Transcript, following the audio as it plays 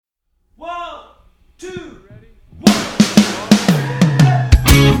2,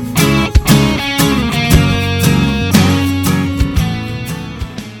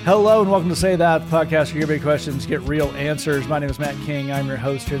 Hello and welcome to Say That, the podcast where your big questions get real answers. My name is Matt King. I'm your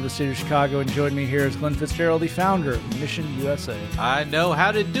host here in the city of Chicago, and joining me here is Glenn Fitzgerald, the founder of Mission USA. I know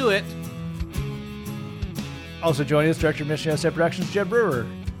how to do it. Also joining us, Director of Mission USA Productions, Jed Brewer.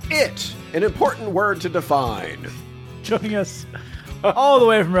 It, an important word to define. Joining us all the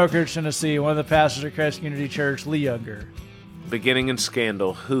way from Oak Ridge, Tennessee, one of the pastors of Christ Community Church, Lee Younger. Beginning in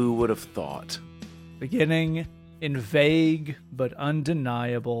scandal, who would have thought? Beginning in vague but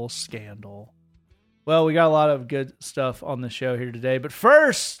undeniable scandal. Well, we got a lot of good stuff on the show here today, but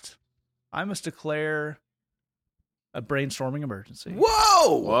first, I must declare a brainstorming emergency.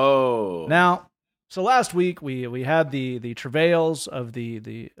 Whoa! Whoa. Now, so last week we had the travails of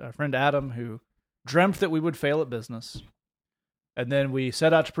the friend Adam, who dreamt that we would fail at business. And then we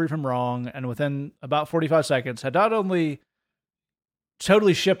set out to prove him wrong, and within about 45 seconds had not only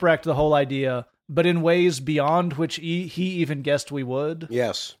totally shipwrecked the whole idea, but in ways beyond which he even guessed we would.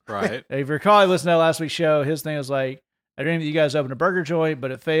 Yes. Right. If you recall, I listened to last week's show. His thing was like, I dreamed that you guys opened a burger joint,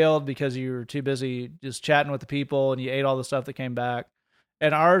 but it failed because you were too busy just chatting with the people and you ate all the stuff that came back.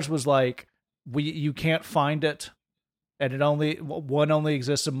 And ours was like, you can't find it, and one only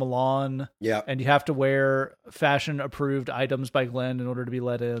exists in Milan. Yeah. And you have to wear fashion approved items by Glenn in order to be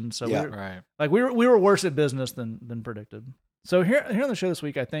let in. So Yeah. we were worse at business than predicted. So here on the show this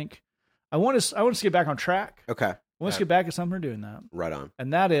week, I think I want us to get back on track. Okay. I want us to get back at something we're doing that. Right on.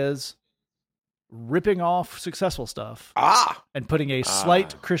 And that is ripping off successful stuff and putting a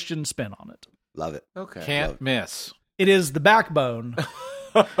slight Christian spin on it. Love it. Okay. Can't miss. It is the backbone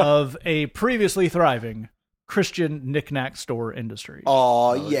of a previously thriving Christian knick-knack store industry.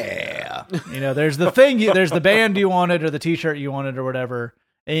 Oh, yeah. You know, there's the thing, there's the band you wanted or the t-shirt you wanted or whatever,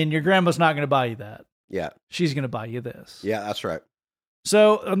 and your grandma's not going to buy you that. Yeah. She's going to buy you this. Yeah, that's right.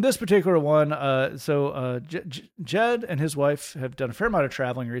 So on this particular one, Jed and his wife have done a fair amount of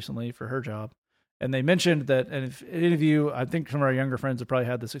traveling recently for her job. And they mentioned that, and if any of you, I think some of our younger friends have probably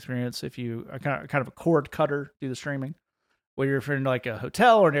had this experience, if you are kind of a cord cutter through the streaming, where you're in like a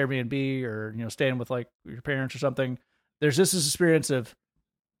hotel or an Airbnb or, you know, staying with like your parents or something, there's this experience of,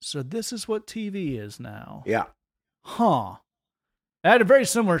 so this is what TV is now. Yeah. Huh. I had a very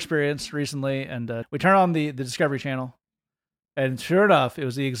similar experience recently, and we turned on the Discovery Channel, and sure enough, it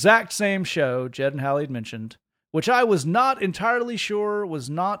was the exact same show Jed and Hallie had mentioned, which I was not entirely sure was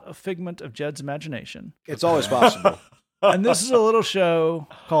not a figment of Jed's imagination. It's always possible. And this is a little show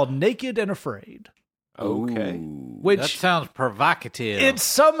called Naked and Afraid. Okay. Ooh. Which That sounds provocative. it's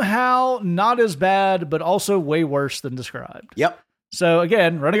somehow not as bad, but also way worse than described. Yep. So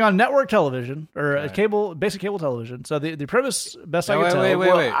again, running on network television or Right. basic cable television. So the premise, best I No, can tell. wait.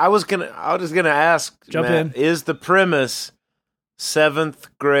 Well, I was gonna ask. Jump Matt, in. Is the premise 7th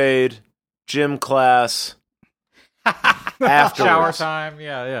grade gym class afterwards? Shower time.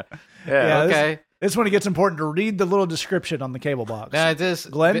 Yeah. Yeah, Okay. This one it gets important to read the little description on the cable box. Now,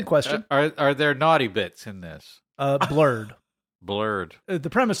 Glenn, question? Are there naughty bits in this? Blurred. Blurred. The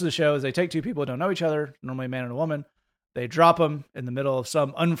premise of the show is they take two people who don't know each other, normally a man and a woman. They drop them in the middle of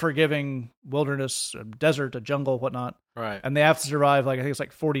some unforgiving wilderness, a desert, a jungle, whatnot. Right. And they have to survive, I think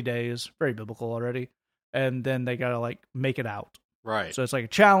it's 40 days. Very biblical already. And then they got to make it out. Right. So it's like a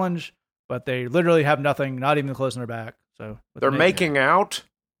challenge, but they literally have nothing, not even the clothes on their back. So They're making out?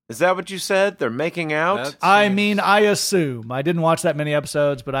 Is that what you said? They're making out? That's- I mean, I assume. I didn't watch that many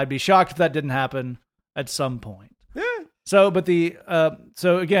episodes, but I'd be shocked if that didn't happen at some point. Yeah. So, but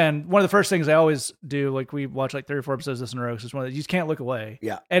so again, one of the first things I always do, like we watch 3 or 4 episodes of this in a row, is one that you just can't look away.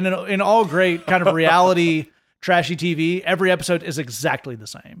 Yeah. And in all great kind of reality, trashy TV, every episode is exactly the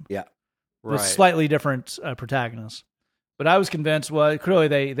same. Yeah. With Right. slightly different protagonists. But I was convinced, well, clearly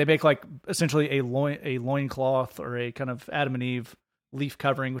they make essentially a loincloth or a kind of Adam and Eve leaf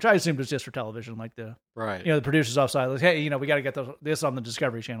covering, which I assumed was just for television, like the Right. the producers offside, like, hey, we got to get this on the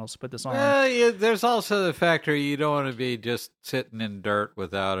Discovery channels to put this on. Yeah, there's also the factor you don't want to be just sitting in dirt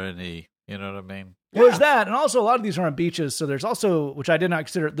without any, you know what I mean? Well, there's that, and also a lot of these are on beaches, so there's also, which I did not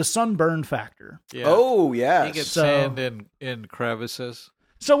consider, the sunburn factor. Yeah. Oh, You yes. get So- sand in crevices.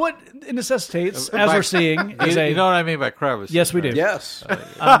 So what it necessitates, as By- we're seeing, is You know what I mean by crevices? Yes, we do. right? Yes.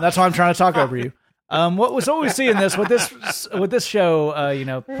 that's why I'm trying to talk over you. What we see in this, what this show,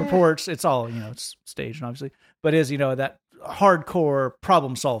 purports, it's all, it's staged, obviously, but is, that hardcore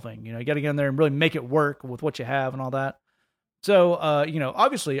problem solving. You got to get in there and really make it work with what you have and all that. So,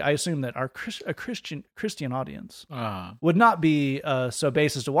 obviously, I assume that our Christian audience would not be so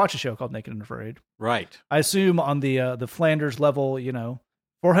base as to watch a show called Naked and Afraid. Right. I assume on the Flanders level,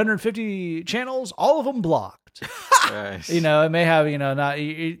 450 channels, all of them blocked. Right. You know, it may have, you know, not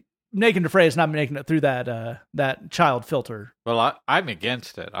Naked and Afraid is not making it through that child filter. Well, I'm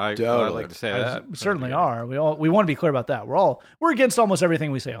against it. I'd Totally. like to say As that. we certainly are. We want to be clear about that. We're against almost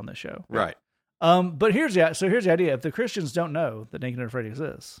everything we say on this show. Right. But here's the idea: if the Christians don't know that Naked and Afraid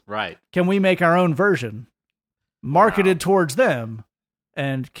exists, Right. can we make our own version, marketed towards them,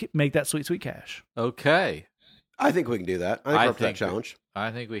 and make that sweet cash? Okay. I think we can do that. I think we're up to that challenge.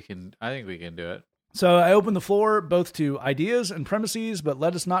 I think we can do it. So I open the floor both to ideas and premises, but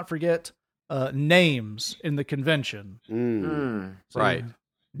let us not forget names in the convention. So, Right.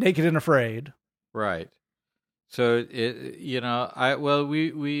 Naked and Afraid. Right. So you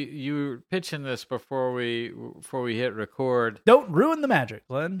were pitching this before we hit record, Don't ruin the magic,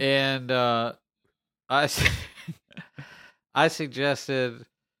 Glenn. and I suggested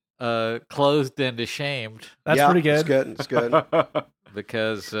clothed and ashamed That's pretty good. It's good. It's good.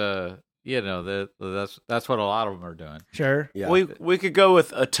 because that's what a lot of them are doing. Sure. Yeah. We could go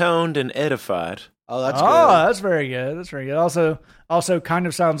with atoned and edified. Oh, that's Oh, good. that's very good. That's very good. Also, kind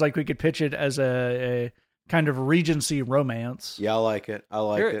of sounds like we could pitch it as a kind of Regency romance. Yeah, I like it. I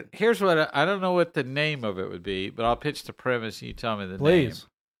like it. Here's what I don't know what the name of it would be, but I'll pitch the premise and you tell me the name. Please.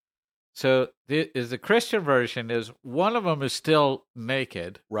 So the Christian version is one of them is still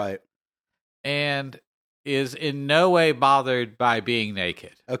naked Right. and is in no way bothered by being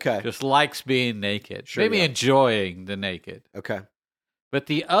naked. Okay. Just likes being naked. Sure, Maybe yeah. enjoying the naked. Okay. But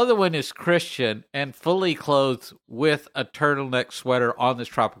the other one is Christian and fully clothed with a turtleneck sweater on this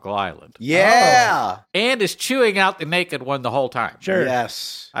tropical island. Yeah. And is chewing out the naked one the whole time. Sure.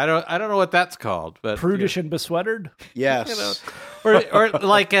 Yes. I don't know what that's called, but Prudish and besweatered. Yes. or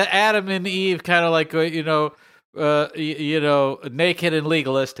like Adam and Eve, kind of like naked and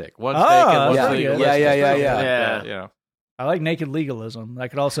legalistic. One's naked, one's that's pretty good. legalistic. Yeah. Yeah. I like naked legalism. That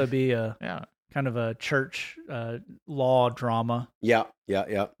could also be a Yeah. kind of a church law drama. Yeah.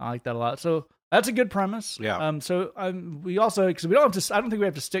 I like that a lot. So that's a good premise. Yeah. So we also, because we don't have to. I don't think we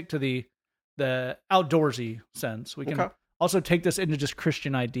have to stick to the outdoorsy sense. We can Okay. also take this into just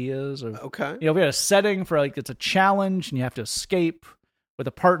Christian ideas. Or, Okay. you know, we had a setting for like it's a challenge and you have to escape with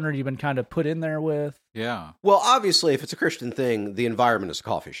a partner you've been kind of put in there with. Yeah. Well, obviously, if it's a Christian thing, the environment is a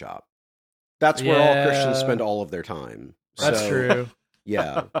coffee shop. That's where all Christians Yeah. spend all of their time. That's So, true.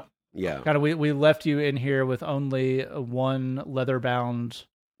 Yeah. Yeah. Kind of, we left you in here with only one leather bound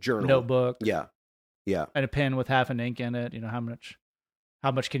Journal. notebook. Yeah. Yeah. And a pen with half an ink in it. You know,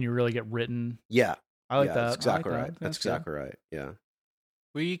 how much can you really get written? Yeah. I like Yeah, that. That's exactly I like right. that. That's good. exactly right. Yeah.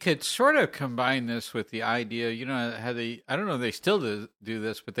 Well, you could sort of combine this with the idea, you know, how I don't know if they still do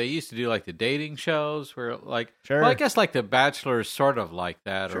this, but they used to do like the dating shows where like, Sure. well, I guess like The Bachelor is sort of like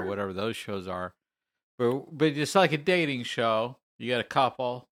that Sure. or whatever those shows are. But it's like a dating show. You got a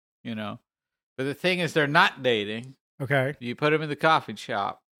couple, you know. But the thing is, they're not dating. Okay. You put them in the coffee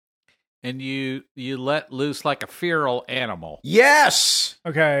shop and you let loose like a feral animal. Yes.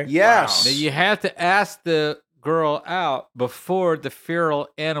 Okay. Yes. Now you have to ask the girl out before the feral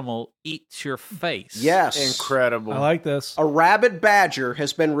animal eats your face. Yes. Incredible. I like this. A rabid badger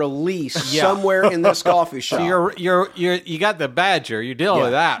has been released Yeah. somewhere in this coffee shop. So you got the badger. You're dealing Yeah.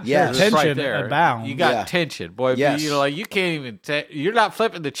 with that. Yes. It's right Tension there. abound. You got Yeah. tension, boy. Yes. You know, like you can't even. You're not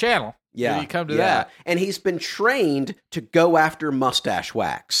flipping the channel. Yeah. When you come to yeah. that. And he's been trained to go after mustache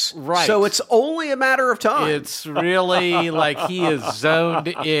wax. Right. So it's only a matter of time. It's really like he is zoned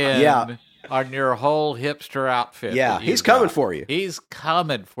in. Yeah. On your whole hipster outfit. Yeah, that he's you've coming got. for you. He's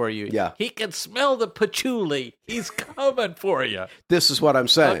coming for you. Yeah. He can smell the patchouli. He's coming for you. This is what I'm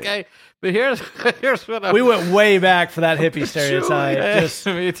saying. Okay. But here's what I'm We went way back for that hippie stereotype. Just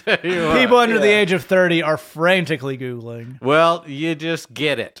Let me tell you what. people under the age of 30 are frantically Googling. Well, you just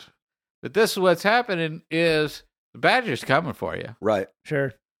get it. But this is what's happening is the badger's coming for you. Right.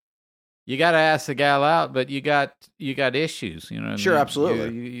 Sure. You got to ask the gal out, but you got issues, you know. what I Sure, mean?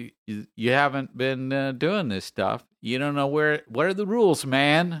 absolutely. You haven't been doing this stuff. You don't know what are the rules,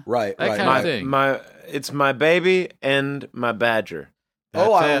 man. Right. That right. kind of thing. It's my baby and my badger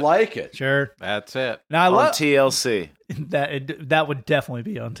Oh, That's I it. like it. Sure. That's it. Now I on love TLC. that would definitely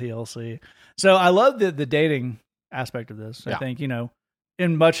be on TLC. So I love the dating aspect of this. I Yeah. think, you know,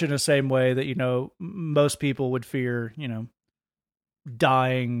 in the same way that, you know, most people would fear, you know,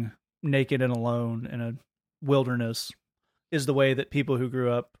 dying naked and alone in a wilderness is the way that people who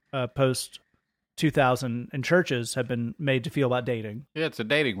grew up post 2000 in churches have been made to feel about dating. Yeah, it's a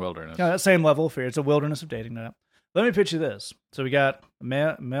dating wilderness. Yeah, that same level of fear. It's a wilderness of dating. Now, let me pitch you this. So we got a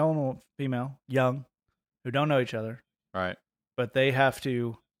male and a female, young, who don't know each other, Right. but they have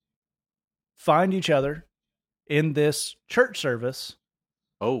to find each other in this church service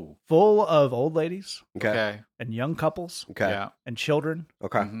Oh, full of old ladies Okay. okay. and young couples Okay. Yeah. and children,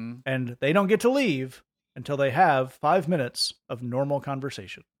 Okay. Mhm. and they don't get to leave until they have 5 minutes of normal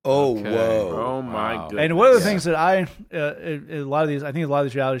conversation. Oh, Okay. whoa. Oh my Wow. goodness. And one of the Yeah. things that a lot of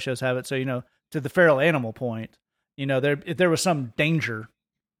these reality shows have it. So, to the feral animal point, if there was some danger,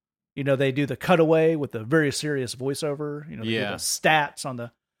 they do the cutaway with the very serious voiceover. They do Yeah. the stats on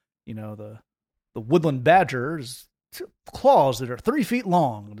the woodland badger's claws that are 3 feet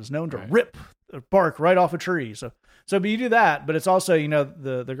long and is known to Right. rip the bark right off a tree. So but you do that, but it's also,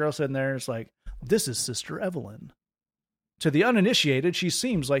 the girl sitting there is like, this is Sister Evelyn. To the uninitiated, she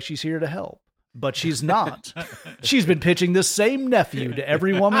seems like she's here to help, but she's not. She's been pitching this same nephew to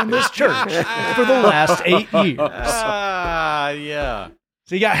every woman in this church for the last 8 years. Yeah.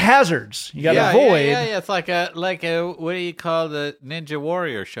 So you got hazards. You got to yeah, avoid. Yeah. It's like a what do you call the Ninja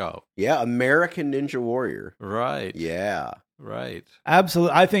Warrior show? Yeah, American Ninja Warrior. Right. Yeah. Right.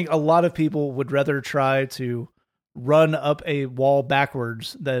 Absolutely. I think a lot of people would rather try to run up a wall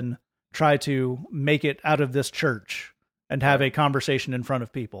backwards than try to make it out of this church and have a conversation in front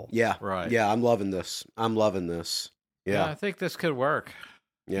of people. Yeah. Right. Yeah, I'm loving this. Yeah, I think this could work.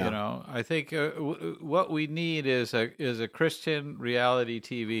 Yeah. I think what we need is a Christian reality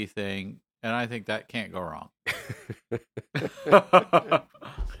TV thing, and I think that can't go wrong.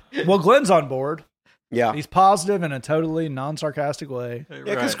 Well, Glenn's on board. Yeah. He's positive in a totally non-sarcastic way. Yeah,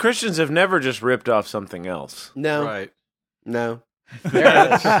 because Christians have never just ripped off something else. No. Right. No.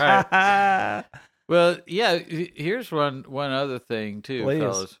 That's right. Well, yeah. Here's one other thing too, Please.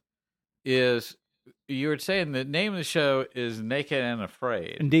 fellas. Is you were saying the name of the show is Naked and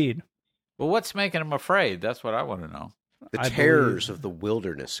Afraid. Indeed. Well, what's making them afraid? That's what I want to know. The I terrors believe- of the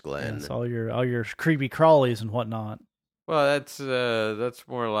wilderness, Glenn. Yes, all your creepy crawlies and whatnot. Well, that's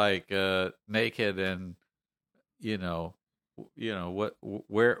more like naked and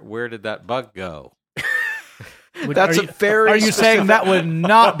where did that bug go? That's Are a very Are you saying that would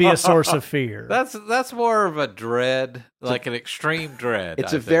not be a source of fear? That's more of a dread, like an extreme dread.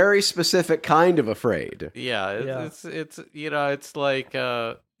 It's I a think. very specific kind of afraid. Yeah. It's like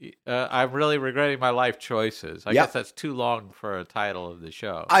I'm really regretting my life choices. I Yeah. guess that's too long for a title of the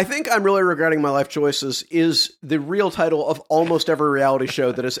show. I think I'm really regretting my life choices is the real title of almost every reality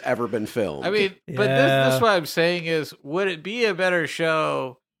show that has ever been filmed. I mean, but Yeah. this what I'm saying is, would it be a better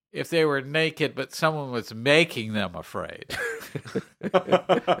show if they were naked, but someone was making them afraid?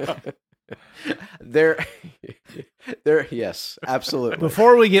 There, yes, absolutely.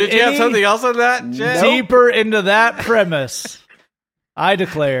 Before we get Did you have any something else on that, Jay? deeper into that premise, I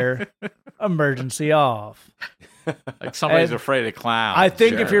declare emergency off. Like somebody's And afraid of clowns. I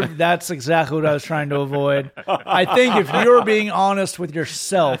think Sure. that's exactly what I was trying to avoid. I think if you're being honest with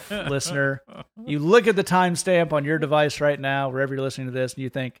yourself, listener, you look at the timestamp on your device right now, wherever you're listening to this, and you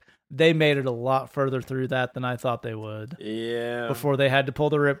think they made it a lot further through that than I thought they would Yeah. before they had to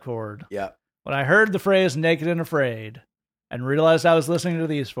pull the ripcord. Yeah, When I heard the phrase naked and afraid and realized I was listening to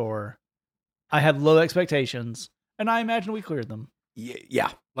these four, I had low expectations, and I imagine we cleared them. yeah.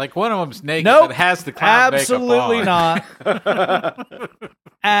 Like one of them's naked, Nope. but has the clown Absolutely makeup on. not.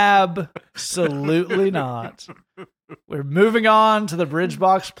 Absolutely not. We're moving on to the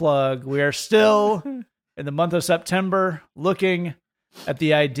Bridgebox plug. We are still in the month of September looking at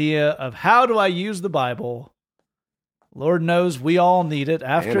the idea of how do I use the Bible? Lord knows we all need it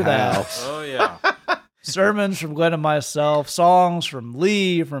after And that. how. Oh yeah. Sermons from Glenn and myself, songs from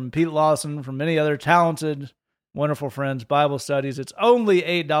Lee, from Pete Lawson, from many other talented, wonderful friends, Bible studies. It's only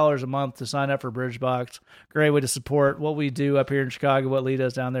 $8 a month to sign up for Bridgebox. Great way to support what we do up here in Chicago, what Lee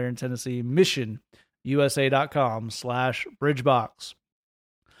does down there in Tennessee. MissionUSA.com/Bridgebox.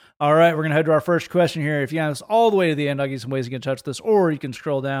 All right, we're going to head to our first question here. If you have us all the way to the end, I'll give you some ways to get in touch with us, or you can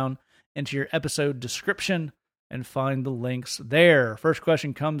scroll down into your episode description and find the links there. First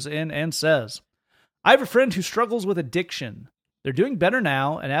question comes in and says, I have a friend who struggles with addiction. They're doing better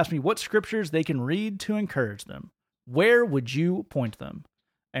now and ask me what scriptures they can read to encourage them. Where would you point them?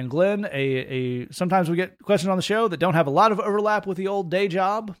 And Glenn, sometimes we get questions on the show that don't have a lot of overlap with the old day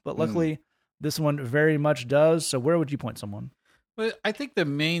job, but luckily this one very much does. So where would you point someone? Well, I think the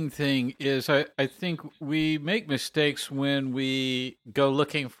main thing is I think we make mistakes when we go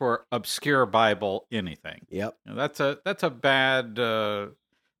looking for obscure Bible anything. Yep. You know, that's a bad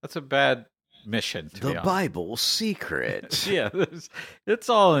mission. To be The honest. Bible secret. Yeah, it's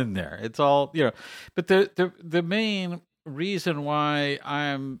all in there. It's all But the main reason why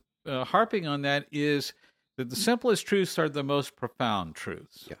I'm harping on that is that the simplest truths are the most profound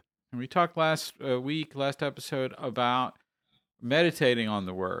truths. Yeah. And we talked last episode about meditating on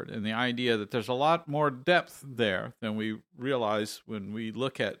the Word and the idea that there's a lot more depth there than we realize when we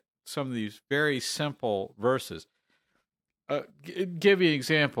look at some of these very simple verses. Give you an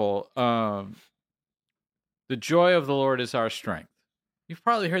example. The joy of the Lord is our strength. You've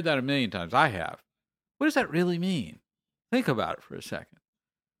probably heard that a million times. I have. What does that really mean? Think about it for a second.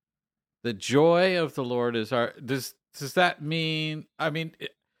 The joy of the Lord is our... Does that mean...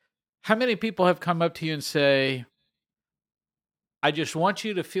 how many people have come up to you and say, I just want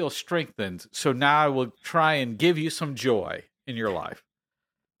you to feel strengthened, so now I will try and give you some joy in your life?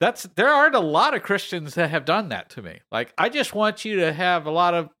 There aren't a lot of Christians that have done that to me. Like, I just want you to have a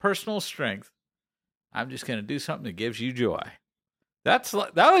lot of personal strength. I'm just going to do something that gives you joy. That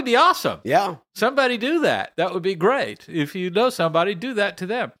would be awesome. Yeah. Somebody do that. That would be great. If you know somebody, do that to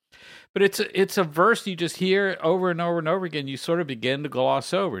them. But it's a verse you just hear over and over and over again. You sort of begin to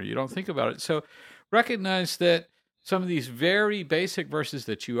gloss over. You don't think about it. So recognize that some of these very basic verses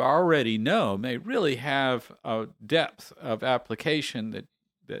that you already know may really have a depth of application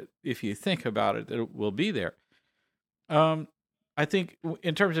that if you think about it, it will be there. I think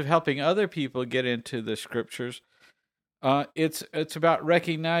in terms of helping other people get into the scriptures, it's about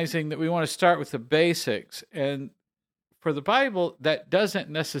recognizing that we want to start with the basics. And for the Bible, that doesn't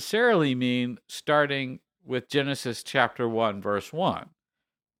necessarily mean starting with Genesis chapter 1, verse 1.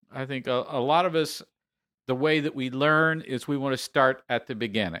 I think a lot of us, the way that we learn is we want to start at the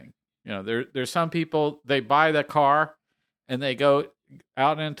beginning. There's some people, they buy the car and they go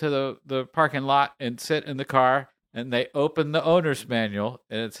out into the parking lot and sit in the car and they open the owner's manual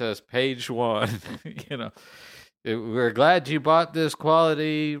and it says page 1, we're glad you bought this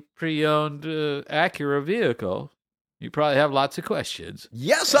quality pre-owned Acura vehicle. You probably have lots of questions.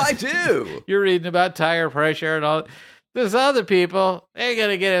 Yes, I do. You're reading about tire pressure and all. There's other people, they're going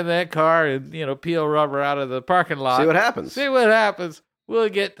to get in that car and, peel rubber out of the parking lot. See what happens. We'll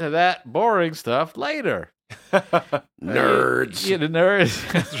get to that boring stuff later. Nerds.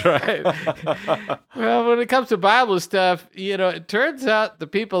 Nerds. That's right. Well, when it comes to Bible stuff, it turns out the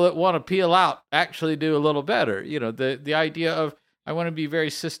people that want to peel out actually do a little better. The idea of, I want to be very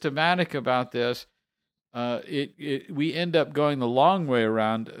systematic about this. We end up going the long way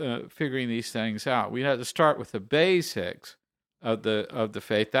around figuring these things out. We have to start with the basics of the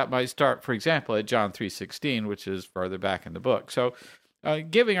faith. That might start, for example, at John 3:16, which is further back in the book. So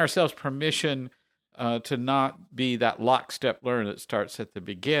giving ourselves permission to not be that lockstep learner that starts at the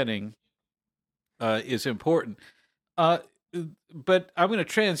beginning is important. But I'm going to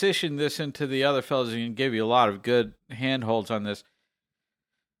transition this into the other fellows and give you a lot of good handholds on this.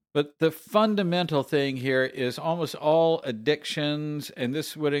 But the fundamental thing here is almost all addictions, and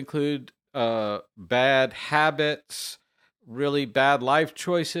this would include bad habits, really bad life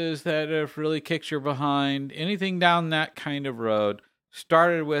choices that have really kicked your behind, anything down that kind of road,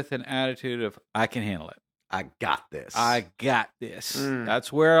 started with an attitude of, I can handle it. I got this.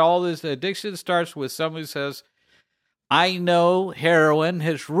 That's where all this addiction starts, with someone who says, I know heroin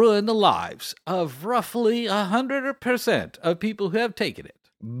has ruined the lives of roughly 100% of people who have taken it.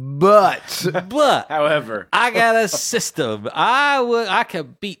 But however, I got a system. I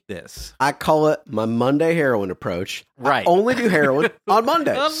can beat this. I call it my Monday heroin approach. Right. I only do heroin on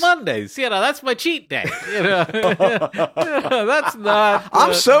Mondays. On Mondays, that's my cheat day. That's not.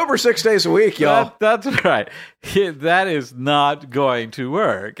 I'm sober 6 days a week, y'all. That's right. That is not going to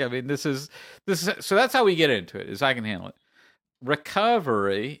work. I mean, this is so. That's how we get into it. Is I can handle it.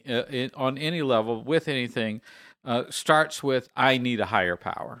 Recovery on any level with anything. Starts with, I need a higher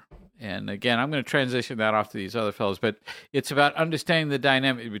power. And again, I'm going to transition that off to these other fellows, but it's about understanding the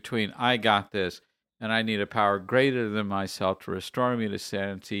dynamic between I got this and I need a power greater than myself to restore me to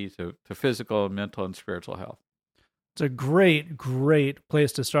sanity, to physical and mental and spiritual health. It's a great, great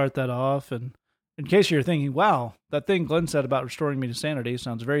place to start that off. And in case you're thinking, wow, that thing Glenn said about restoring me to sanity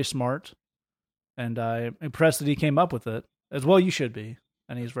sounds very smart, and I'm impressed that he came up with it, as well you should be.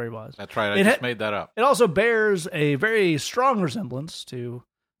 And he's very wise. That's right. I just made that up. It also bears a very strong resemblance to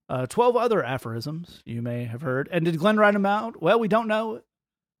 12 other aphorisms you may have heard. And did Glenn write them out? Well, we don't know.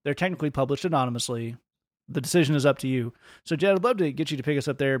 They're technically published anonymously. The decision is up to you. So, Jed, I'd love to get you to pick us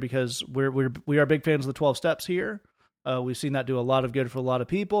up there, because we are big fans of the 12 steps here. We've seen that do a lot of good for a lot of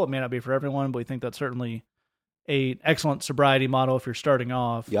people. It may not be for everyone, but we think that's certainly an excellent sobriety model if you're starting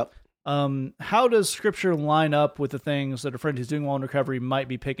off. Yep. How does Scripture line up with the things that a friend who's doing well in recovery might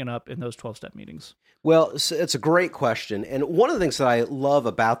be picking up in those 12-step meetings? Well, it's a great question. And one of the things that I love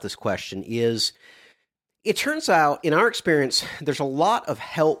about this question is it turns out, in our experience, there's a lot of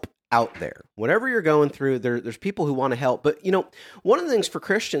help out there. Whatever you're going through, there's people who want to help. But, one of the things for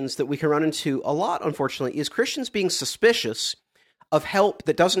Christians that we can run into a lot, unfortunately, is Christians being suspicious of help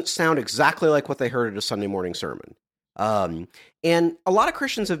that doesn't sound exactly like what they heard at a Sunday morning sermon. And a lot of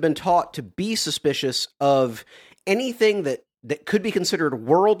Christians have been taught to be suspicious of anything that could be considered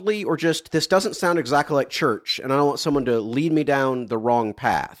worldly, or just, this doesn't sound exactly like church, and I don't want someone to lead me down the wrong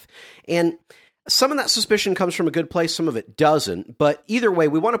path. And some of that suspicion comes from a good place, some of it doesn't. But either way,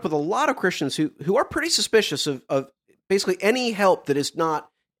 we wind up with a lot of Christians who are pretty suspicious of basically any help that is not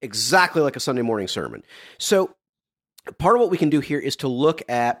exactly like a Sunday morning sermon. So part of what we can do here is to look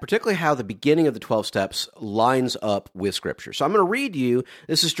at particularly how the beginning of the 12 steps lines up with Scripture. So I'm going to read you,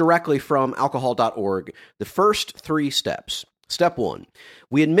 this is directly from alcohol.org, the first 3 steps. Step 1,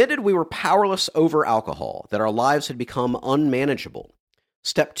 we admitted we were powerless over alcohol, that our lives had become unmanageable.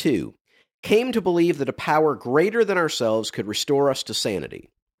 Step 2, came to believe that a power greater than ourselves could restore us to sanity.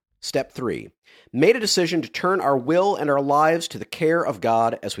 Step 3, made a decision to turn our will and our lives to the care of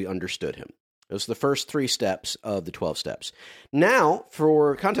God as we understood Him. Those are the first 3 steps of the 12 steps. Now,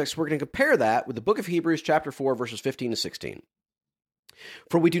 for context, we're going to compare that with the book of Hebrews, chapter 4, verses 15 to 16.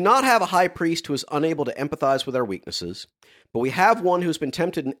 For we do not have a high priest who is unable to empathize with our weaknesses, but we have one who has been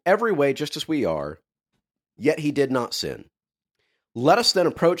tempted in every way just as we are, yet he did not sin. Let us then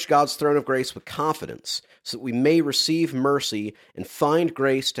approach God's throne of grace with confidence, so that we may receive mercy and find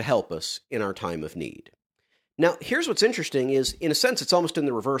grace to help us in our time of need. Now, here's what's interesting is, in a sense, it's almost in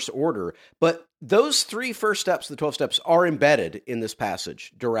the reverse order, but those 3 first steps, the 12 steps, are embedded in this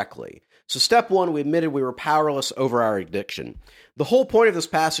passage directly. So step 1, we admitted we were powerless over our addiction. The whole point of this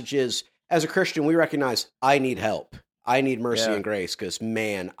passage is, as a Christian, we recognize, I need help. I need mercy and grace because,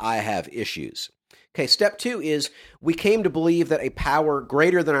 man, I have issues. Okay, step 2 is, we came to believe that a power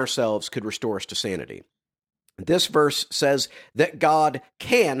greater than ourselves could restore us to sanity. This verse says that God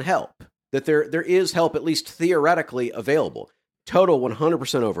can help, that there is help, at least theoretically, available. Total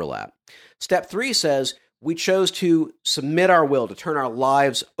 100% overlap. Step 3 says we chose to submit our will, to turn our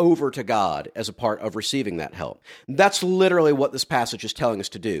lives over to God as a part of receiving that help. That's literally what this passage is telling us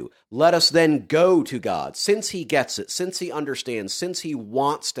to do. Let us then go to God. Since He gets it, since He understands, since He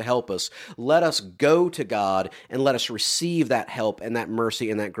wants to help us, let us go to God and let us receive that help and that mercy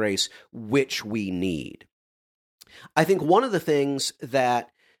and that grace which we need. I think one of the things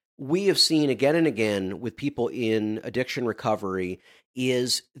that we have seen again and again with people in addiction recovery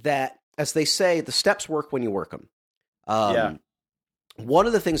is that, as they say, the steps work when you work them. One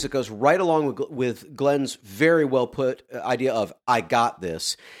of the things that goes right along with Glenn's very well put idea of I got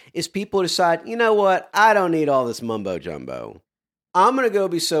this is people decide, you know what, I don't need all this mumbo jumbo. I'm going to go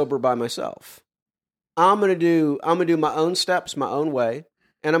be sober by myself. I'm going to do my own steps my own way,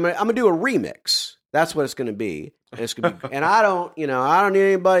 and I'm going to do a remix. That's what it's going to be. And it's going to be, and I don't need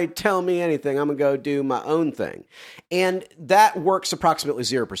anybody telling me anything. I'm going to go do my own thing. And that works approximately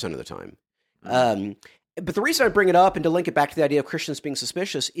 0% of the time. But the reason I bring it up and to link it back to the idea of Christians being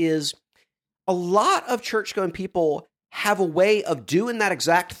suspicious is a lot of church-going people have a way of doing that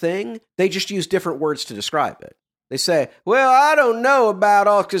exact thing. They just use different words to describe it. They say, well, I don't know about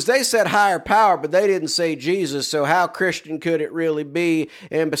all, because they said higher power, but they didn't say Jesus, so how Christian could it really be?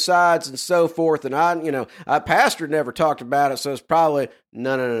 And besides, and so forth. And a pastor never talked about it, so it's probably,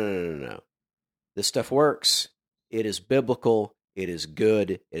 no. This stuff works. It is biblical. It is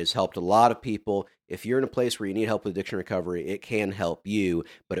good. It has helped a lot of people. If you're in a place where you need help with addiction recovery, it can help you,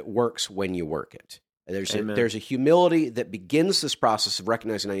 but it works when you work it. There's a humility that begins this process of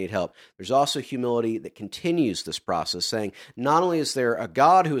recognizing I need help. There's also humility that continues this process, saying, not only is there a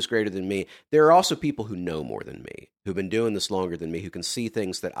God who is greater than me, there are also people who know more than me, who've been doing this longer than me, who can see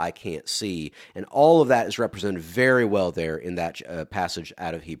things that I can't see. And all of that is represented very well there in that passage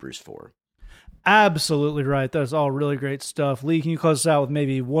out of Hebrews 4. Absolutely right. That's all really great stuff. Lee, can you close us out with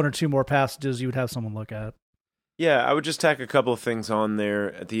maybe 1 or 2 more passages you would have someone look at? Yeah, I would just tack a couple of things on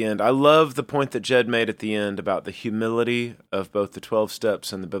there at the end. I love the point that Jed made at the end about the humility of both the 12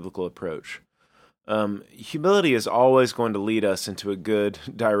 steps and the biblical approach. Humility is always going to lead us into a good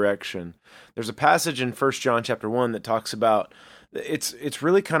direction. There's a passage in 1 John chapter 1 that talks about, it's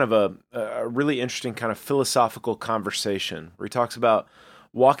really kind of a really interesting kind of philosophical conversation where he talks about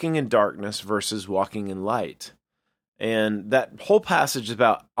walking in darkness versus walking in light. And that whole passage is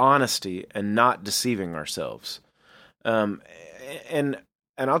about honesty and not deceiving ourselves. And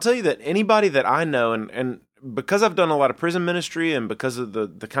I'll tell you that anybody that I know, and because I've done a lot of prison ministry and because of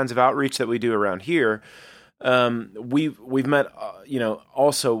the kinds of outreach that we do around here, we've met,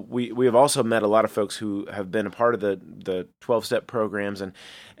 also we have also met a lot of folks who have been a part of the 12-step programs,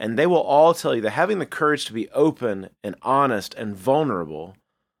 and they will all tell you that having the courage to be open and honest and vulnerable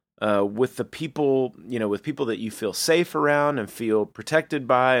with the people, with people that you feel safe around and feel protected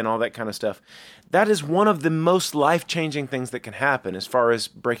by and all that kind of stuff. That is one of the most life-changing things that can happen as far as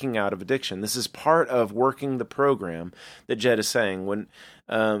breaking out of addiction. This is part of working the program that Jed is saying. When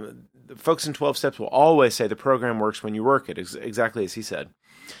folks in 12 Steps will always say the program works when you work it, exactly as he said.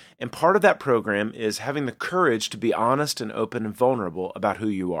 And part of that program is having the courage to be honest and open and vulnerable about who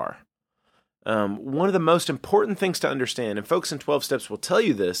you are. One of the most important things to understand, and folks in 12 Steps will tell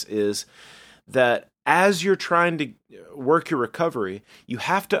you this, is that as you're trying to work your recovery, you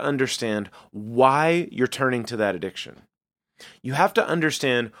have to understand why you're turning to that addiction. You have to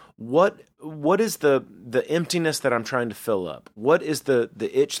understand what is the emptiness that I'm trying to fill up? What is the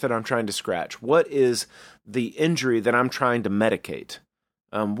itch that I'm trying to scratch? What is the injury that I'm trying to medicate?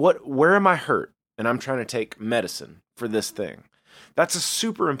 Where am I hurt? And I'm trying to take medicine for this thing. That's a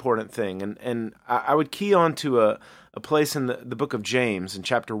super important thing. And I would key on to a place in the book of James in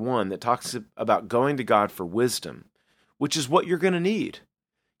chapter 1 that talks about going to God for wisdom, which is what you're going to need.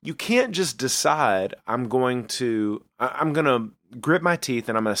 You can't just decide I'm going to grit my teeth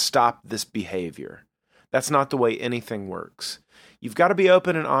and I'm going to stop this behavior. That's not the way anything works. You've got to be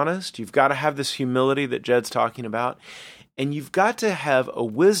open and honest. You've got to have this humility that Jed's talking about. And you've got to have a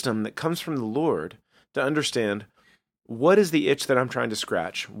wisdom that comes from the Lord to understand, what is the itch that I'm trying to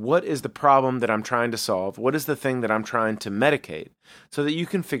scratch? What is the problem that I'm trying to solve? What is the thing that I'm trying to medicate? So that you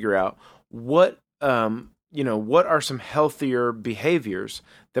can figure out what are some healthier behaviors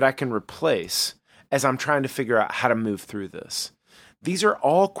that I can replace as I'm trying to figure out how to move through this. These are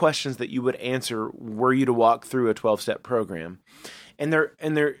all questions that you would answer were you to walk through a 12-step program. And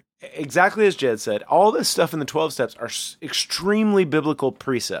they're exactly as Jed said, all this stuff in the 12 steps are extremely biblical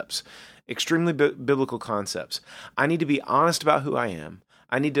precepts. Extremely biblical concepts. I need to be honest about who I am.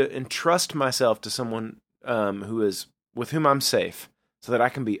 I need to entrust myself to someone with whom I'm safe, so that I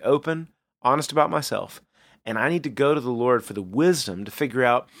can be open, honest about myself. And I need to go to the Lord for the wisdom to figure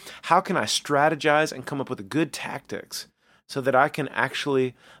out how can I strategize and come up with good tactics so that I can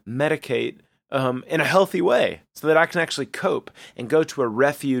actually medicate in a healthy way, so that I can actually cope and go to a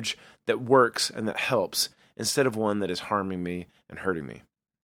refuge that works and that helps, instead of one that is harming me and hurting me.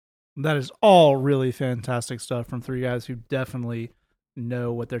 That is all really fantastic stuff from three guys who definitely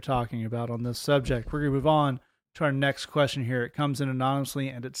know what they're talking about on this subject. We're going to move on to our next question here. It comes in anonymously,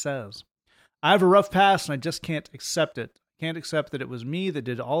 and it says, I have a rough past, and I just can't accept it. I can't accept that it was me that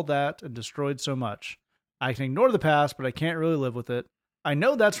did all that and destroyed so much. I can ignore the past, but I can't really live with it. I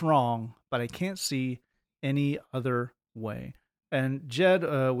know that's wrong, but I can't see any other way. And Jed,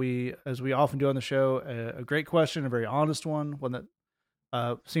 as we often do on the show, a great question, a very honest one that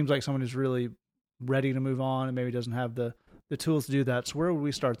seems like someone who's really ready to move on and maybe doesn't have the tools to do that. So where would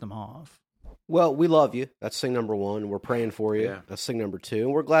we start them off? Well, we love you. That's thing number one. We're praying for you. Yeah. That's thing number two.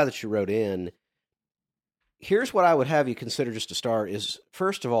 And we're glad that you wrote in. Here's what I would have you consider just to start is,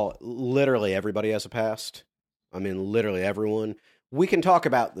 first of all, literally everybody has a past. I mean, literally everyone. We can talk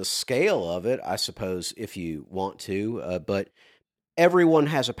about the scale of it, I suppose, if you want to, but everyone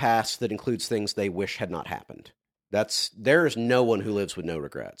has a past that includes things they wish had not happened. There is no one who lives with no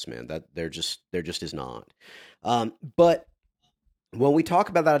regrets, man. There just is not. But when we talk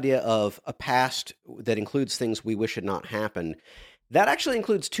about that idea of a past that includes things we wish had not happened, that actually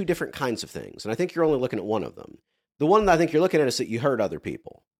includes two different kinds of things. And I think you're only looking at one of them. The one that I think you're looking at is that you hurt other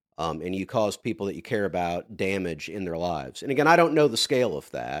people, and you caused people that you care about damage in their lives. And again, I don't know the scale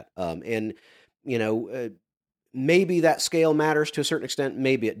of that. Maybe that scale matters to a certain extent.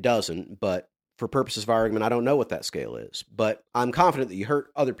 Maybe it doesn't. But for purposes of argument, I don't know what that scale is. But I'm confident that you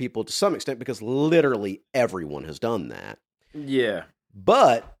hurt other people to some extent because literally everyone has done that. Yeah.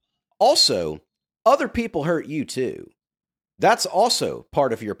 But also, other people hurt you too. That's also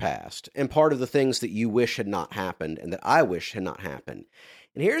part of your past and part of the things that you wish had not happened and that I wish had not happened.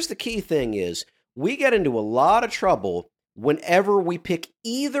 And here's the key thing is we get into a lot of trouble whenever we pick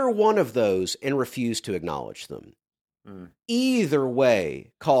either one of those and refuse to acknowledge them. Either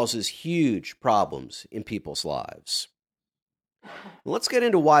way causes huge problems in people's lives. Let's get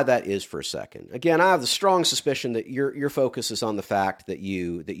into why that is for a second. Again, I have the strong suspicion that your focus is on the fact that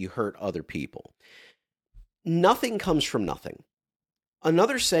you hurt other people. Nothing comes from nothing.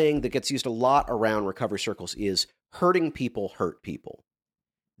 Another saying that gets used a lot around recovery circles is hurting people hurt people.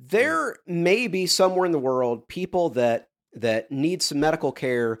 There may be somewhere in the world people that need some medical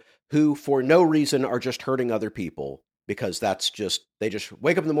care who for no reason are just hurting other people because they just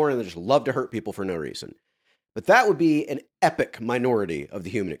wake up in the morning and they just love to hurt people for no reason. But that would be an epic minority of the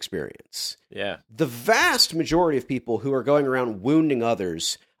human experience. Yeah. The vast majority of people who are going around wounding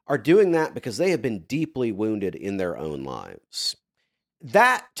others are doing that because they have been deeply wounded in their own lives.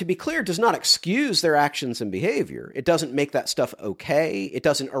 that, to be clear, does not excuse their actions and behavior. It doesn't make that stuff okay. It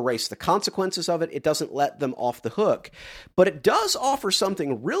doesn't erase the consequences of it. It doesn't let them off the hook. But it does offer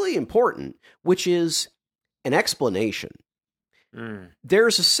something really important, which is an explanation.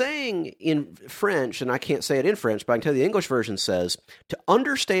 There's a saying in French, and I can't say it in French, but I can tell you the English version says, to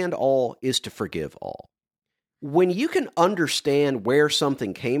understand all is to forgive all. When you can understand where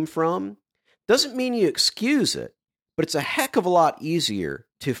something came from, doesn't mean you excuse it, but it's a heck of a lot easier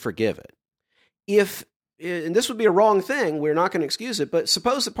to forgive it. And this would be a wrong thing, we're not going to excuse it, but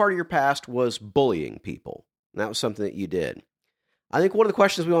suppose that part of your past was bullying people. And that was something that you did. I think one of the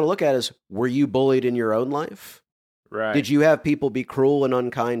questions we want to look at is, were you bullied in your own life? Right. Did you have people be cruel and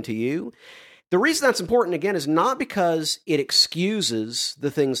unkind to you? The reason that's important, again, is not because it excuses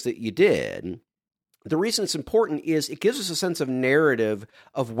the things that you did. The reason it's important is it gives us a sense of narrative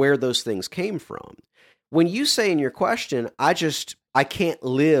of where those things came from. When you say in your question, I can't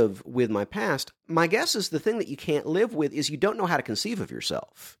live with my past, my guess is the thing that you can't live with is you don't know how to conceive of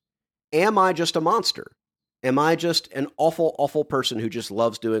yourself. Am I just a monster? Am I just an awful, awful person who just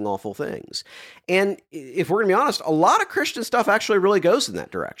loves doing awful things? And if we're going to be honest, a lot of Christian stuff actually really goes in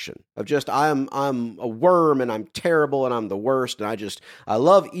that direction of just, I'm a worm and I'm terrible and I'm the worst and I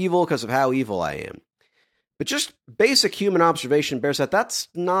love evil because of how evil I am. But just basic human observation bears that that's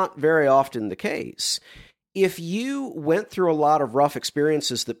not very often the case. If you went through a lot of rough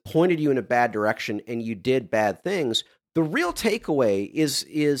experiences that pointed you in a bad direction and you did bad things, the real takeaway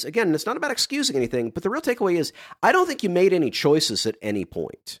is again, it's not about excusing anything, but the real takeaway is, I don't think you made any choices at any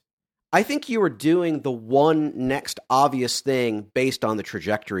point. I think you were doing the one next obvious thing based on the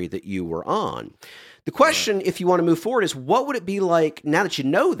trajectory that you were on. The question, if you want to move forward, is what would it be like, now that you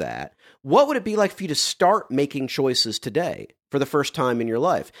know that, what would it be like for you to start making choices today for the first time in your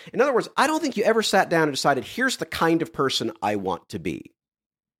life? In other words, I don't think you ever sat down and decided, here's the kind of person I want to be.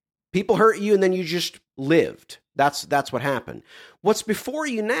 People hurt you and then you just lived. That's what happened. What's before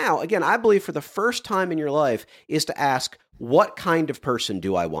you now, again, I believe for the first time in your life, is to ask, what kind of person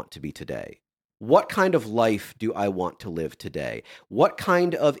do I want to be today? What kind of life do I want to live today? What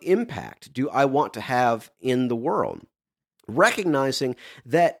kind of impact do I want to have in the world? Recognizing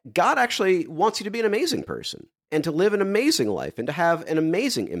that God actually wants you to be an amazing person and to live an amazing life and to have an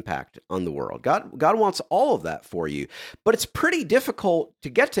amazing impact on the world. God wants all of that for you. But it's pretty difficult to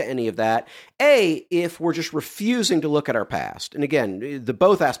get to any of that, if we're just refusing to look at our past. And again,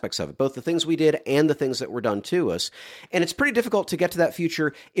 both aspects of it, both the things we did and the things that were done to us. And it's pretty difficult to get to that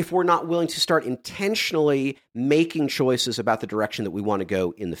future if we're not willing to start intentionally making choices about the direction that we want to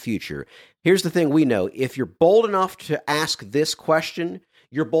go in the future. Here's the thing we know. If you're bold enough to ask this question,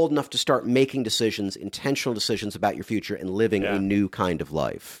 you're bold enough to start making decisions, intentional decisions about your future and living a new kind of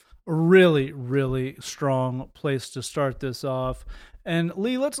life. Really, really strong place to start this off. And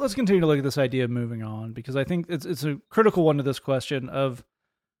Lee, let's continue to look at this idea of moving on, because I think it's a critical one to this question of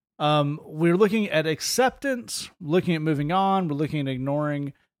we're looking at acceptance, looking at moving on, we're looking at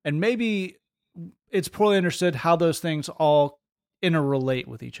ignoring, and maybe it's poorly understood how those things all interrelate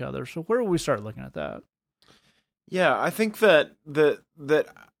with each other. So where will we start looking at that? Yeah, I think that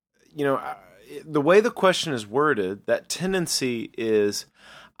you know, the way the question is worded, that tendency is,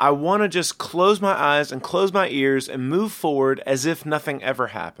 I want to just close my eyes and close my ears and move forward as if nothing ever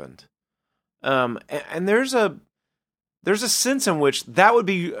happened. And there's a sense in which that would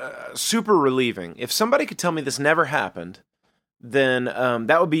be super relieving. If somebody could tell me this never happened, then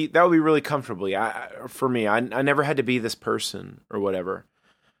that would be really comfortably. For me, I never had to be this person or whatever.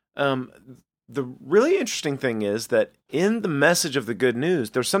 The really interesting thing is that in the message of the good news,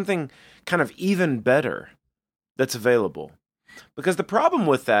 there's something kind of even better that's available. Because the problem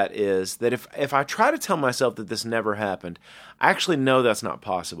with that is that if I try to tell myself that this never happened, I actually know that's not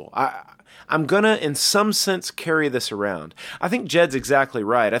possible. I'm going to, in some sense, carry this around. I think Jed's exactly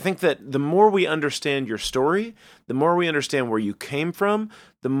right. I think that the more we understand your story, the more we understand where you came from,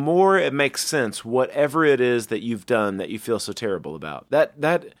 the more it makes sense, whatever it is that you've done that you feel so terrible about.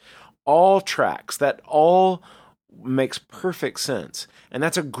 That all tracks. That all makes perfect sense. And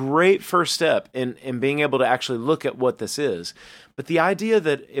that's a great first step in being able to actually look at what this is. But the idea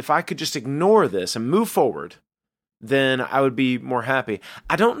that if I could just ignore this and move forward, then I would be more happy.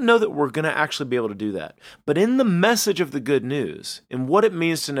 I don't know that we're going to actually be able to do that. But in the message of the good news, in what it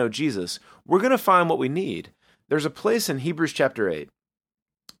means to know Jesus, we're going to find what we need. There's a place in Hebrews chapter 8.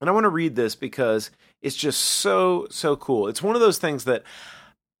 And I want to read this because it's just so cool. It's one of those things that,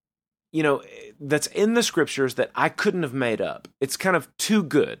 you know, that's in the scriptures that I couldn't have made up. It's kind of too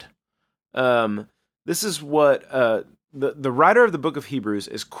good. This is what the writer of the book of Hebrews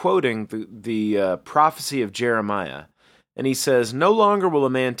is quoting the prophecy of Jeremiah. And he says, "No longer will a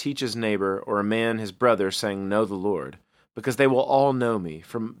man teach his neighbor or a man his brother, saying, 'Know the Lord,' because they will all know me,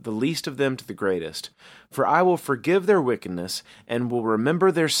 from the least of them to the greatest. For I will forgive their wickedness and will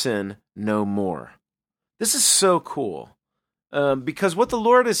remember their sin no more." This is so cool. Because what the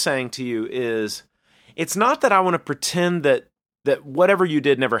Lord is saying to you is, it's not that I want to pretend that whatever you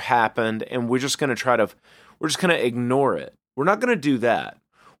did never happened and we're just going to ignore it. We're not going to do that.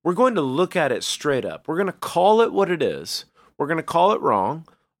 We're going to look at it straight up. We're going to call it what it is. We're going to call it wrong.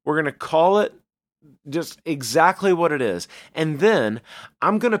 We're going to call it just exactly what it is. And then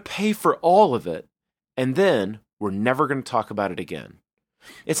I'm going to pay for all of it. And then we're never going to talk about it again.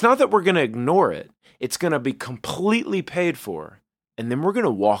 It's not that we're going to ignore it. It's going to be completely paid for, and then we're going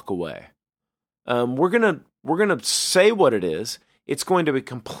to walk away. We're going to say what it is. It's going to be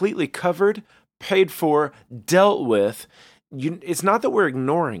completely covered, paid for, dealt with. It's not that we're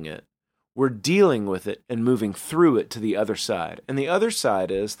ignoring it. We're dealing with it and moving through it to the other side. And the other side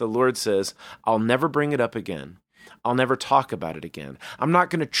is, the Lord says, I'll never bring it up again. I'll never talk about it again. I'm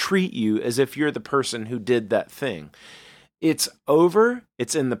not going to treat you as if you're the person who did that thing. It's over.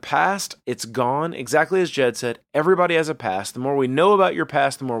 It's in the past. It's gone. Exactly as Jed said, everybody has a past. The more we know about your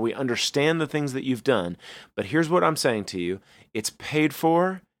past, the more we understand the things that you've done. But here's what I'm saying to you. It's paid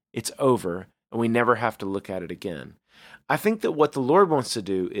for. It's over. And we never have to look at it again. I think that what the Lord wants to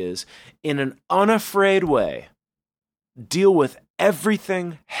do is, in an unafraid way, deal with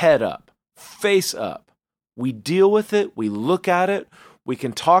everything head up, face up. We deal with it. We look at it. We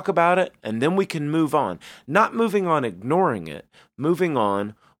can talk about it, and then we can move on. Not moving on ignoring it, moving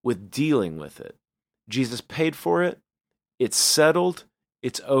on with dealing with it. Jesus paid for it. It's settled.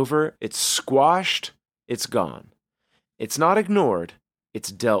 It's over. It's squashed. It's gone. It's not ignored.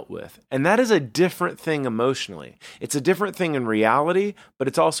 It's dealt with. And that is a different thing emotionally. It's a different thing in reality, but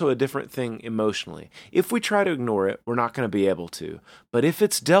it's also a different thing emotionally. If we try to ignore it, we're not going to be able to. But if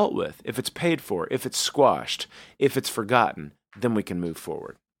it's dealt with, if it's paid for, if it's squashed, if it's forgotten, then we can move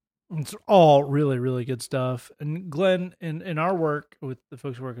forward. It's all really, really good stuff. And Glenn, in our work with the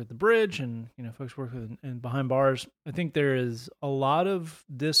folks who work at the Bridge and folks who work in behind bars, I think there is a lot of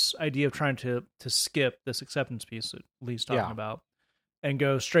this idea of trying to skip this acceptance piece that Lee's talking about and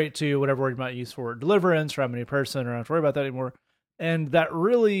go straight to whatever word you might use for deliverance or how many person, or not have to worry about that anymore. And that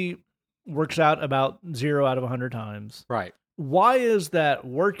really works out about 0 out of 100 times. Right. Why is that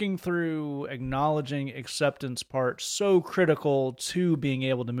working through acknowledging acceptance part so critical to being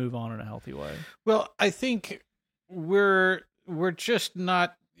able to move on in a healthy way? Well, I think we're just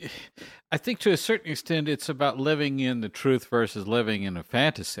not. I think to a certain extent, it's about living in the truth versus living in a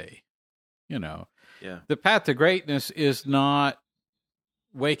fantasy. The path to greatness is not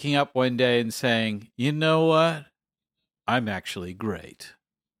waking up one day and saying, "You know what? I'm actually great."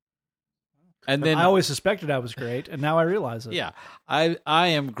 And then I always suspected I was great, and now I realize it. Yeah, I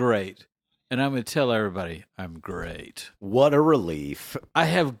am great, and I'm going to tell everybody I'm great. What a relief. I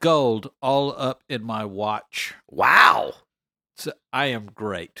have gold all up in my watch. Wow. So I am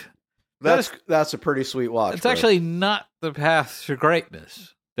great. That's a pretty sweet watch. It's actually not the path to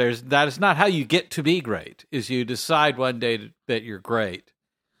greatness. That is not how you get to be great, is you decide one day that you're great,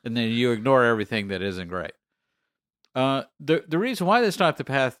 and then you ignore everything that isn't great. The reason why that's not the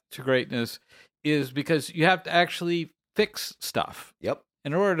path to greatness is because you have to actually fix stuff. Yep.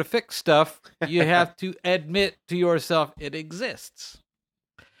 In order to fix stuff, you have to admit to yourself it exists.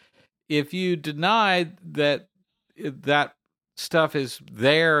 If you deny that stuff is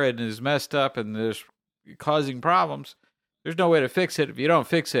there and is messed up and is causing problems, there's no way to fix it. If you don't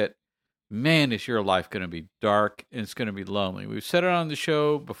fix it, man, is your life going to be dark and it's going to be lonely. We've said it on the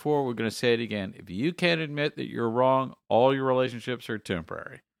show before. We're going to say it again. If you can't admit that you're wrong, all your relationships are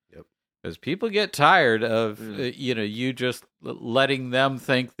temporary. Yep. Because people get tired of you just letting them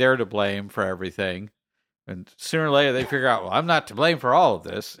think they're to blame for everything, and sooner or later they figure out, well, I'm not to blame for all of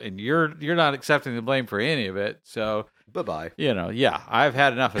this, and you're not accepting the blame for any of it. So bye-bye. I've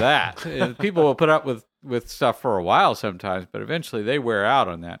had enough of that. And people will put up with stuff for a while sometimes, but eventually they wear out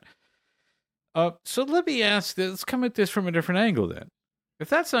on that. So let me ask this. Let's come at this from a different angle then. If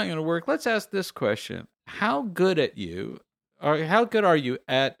that's not going to work, let's ask this question. How good are you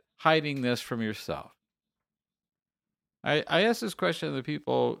at hiding this from yourself? I asked this question to the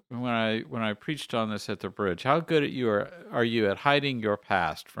people when I preached on this at the Bridge. How good are you at hiding your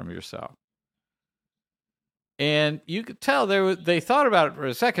past from yourself? And you could tell they thought about it for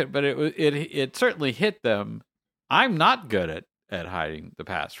a second, but it certainly hit them. I'm not good at hiding the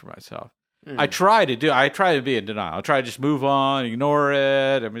past from myself. I try to be in denial. I try to just move on, ignore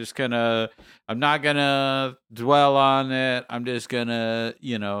it. I'm not gonna dwell on it. I'm just gonna,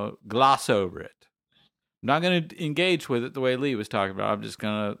 gloss over it. I'm not going to engage with it the way Lee was talking about. I'm just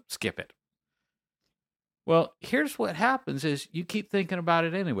going to skip it. Well, here's what happens is you keep thinking about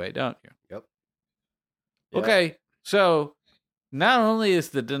it anyway, don't you? Yep. Okay, so not only is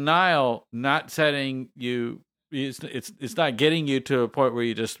the denial not setting you, it's not getting you to a point where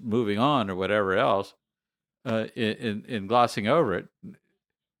you're just moving on or whatever else, in glossing over it,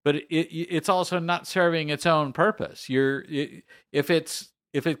 but it's also not serving its own purpose. If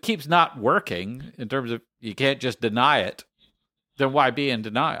it keeps not working in terms of you can't just deny it, then why be in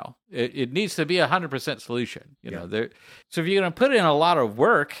denial? It needs to be 100% solution. You know, so if you're going to put in a lot of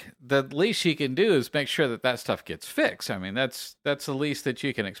work, the least you can do is make sure that stuff gets fixed. I mean, that's the least that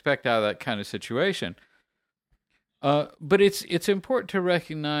you can expect out of that kind of situation. But it's important to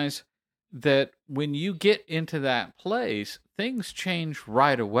recognize that when you get into that place, things change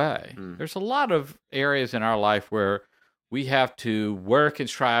right away. There's a lot of areas in our life where we have to work and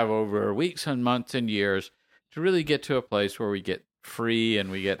strive over weeks and months and years to really get to a place where we get free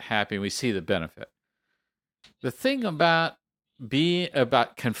and we get happy and we see the benefit. The thing about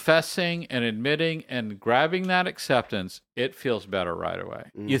confessing and admitting and grabbing that acceptance, it feels better right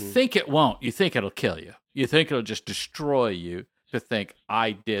away. You think it won't. You think it'll kill you. You think it'll just destroy you to think,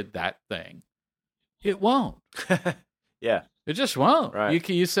 I did that thing. It won't. Yeah. It just won't. Right.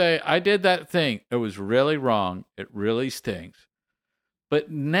 You say, I did that thing. It was really wrong. It really stinks. But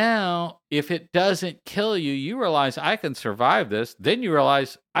now, if it doesn't kill you, you realize I can survive this. Then you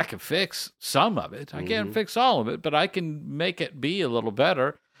realize I can fix some of it. I can't fix all of it, but I can make it be a little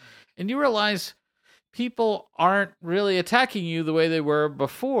better. And you realize people aren't really attacking you the way they were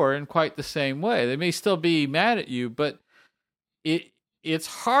before in quite the same way. They may still be mad at you, but it's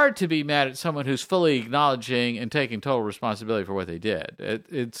hard to be mad at someone who's fully acknowledging and taking total responsibility for what they did.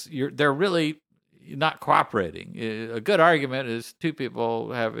 They're really not cooperating. A good argument is two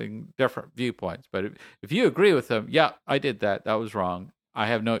people having different viewpoints. But if you agree with them, yeah, I did that. That was wrong. I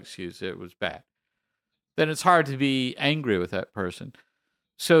have no excuse. It was bad. Then it's hard to be angry with that person.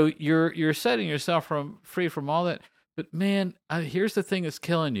 So you're setting yourself free from all that. But man, here's the thing that's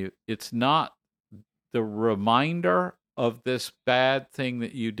killing you. It's not the reminder of this bad thing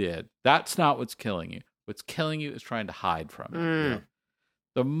that you did. That's not what's killing you. What's killing you is trying to hide from it. You know?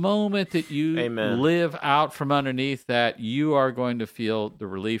 The moment that you live out from underneath that, you are going to feel the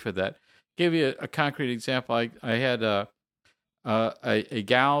relief of that. Give you a concrete example. I had a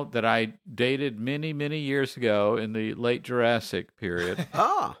gal that I dated many, many years ago in the late Jurassic period.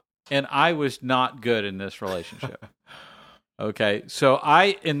 And I was not good in this relationship. Okay, so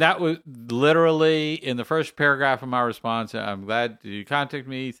that was literally in the first paragraph of my response. I'm glad you contacted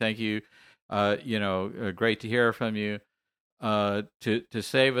me. Thank you. Great to hear from you. To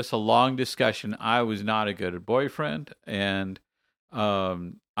save us a long discussion, I was not a good boyfriend, and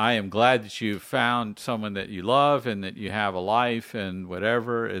I am glad that you found someone that you love and that you have a life and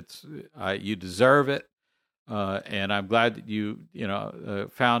whatever. You deserve it, and I'm glad that you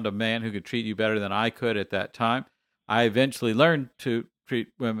found a man who could treat you better than I could at that time. I eventually learned to treat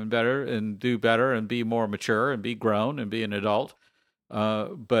women better and do better and be more mature and be grown and be an adult.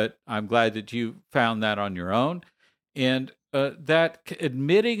 But I'm glad that you found that on your own. And that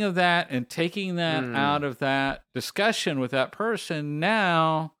admitting of that and taking that out of that discussion with that person,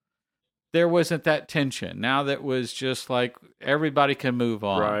 now there wasn't that tension. Now that was just like everybody can move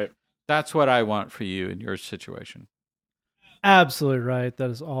on. Right. That's what I want for you in your situation. Absolutely right. That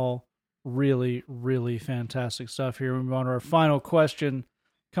is all really, really fantastic stuff here. We move on to our final question.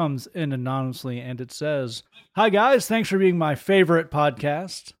 Comes in anonymously, and it says, "Hi guys, thanks for being my favorite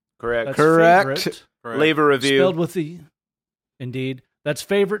podcast." Correct. That's Correct. favorite, Leave a review. spelled with the indeed. That's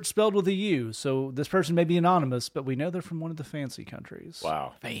favorite spelled with a U. So this person may be anonymous, but we know they're from one of the fancy countries.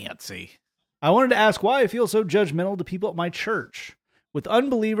 Wow. Fancy. I wanted to ask why I feel so judgmental to people at my church. With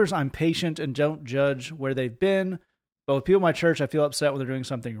unbelievers, I'm patient and don't judge where they've been. But with people at my church, I feel upset when they're doing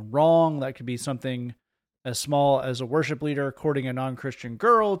something wrong. That could be something as small as a worship leader courting a non-Christian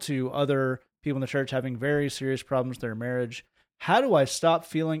girl to other people in the church having very serious problems with their marriage. How do I stop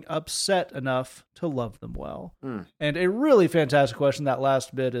feeling upset enough to love them well? And a really fantastic question. That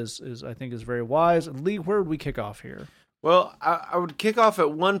last bit is I think is very wise. Lee, where would we kick off here? Well, I would kick off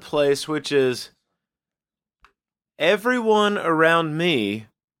at one place, which is everyone around me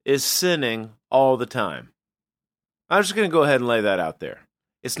is sinning all the time. I'm just going to go ahead and lay that out there.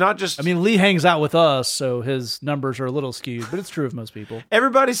 It's not just... I mean, Lee hangs out with us, so his numbers are a little skewed, but it's true of most people.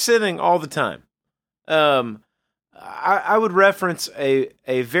 Everybody's sinning all the time. I would reference a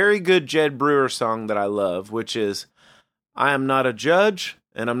very good Jed Brewer song that I love, which is, "I am not a judge,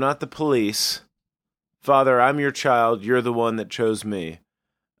 and I'm not the police. Father, I'm your child. You're the one that chose me."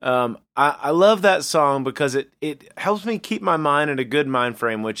 I love that song because it helps me keep my mind in a good mind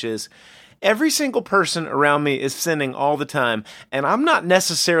frame, which is every single person around me is sinning all the time, and I'm not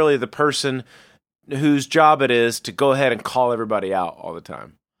necessarily the person whose job it is to go ahead and call everybody out all the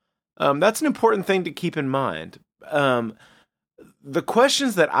time. That's an important thing to keep in mind. The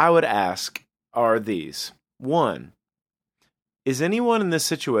questions that I would ask are these. 1, is anyone in this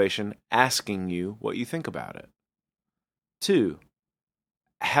situation asking you what you think about it? 2,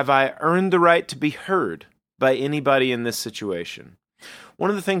 have I earned the right to be heard by anybody in this situation? One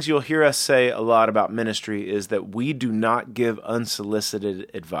of the things you'll hear us say a lot about ministry is that we do not give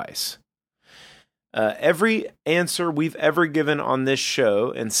unsolicited advice. Every answer we've ever given on this show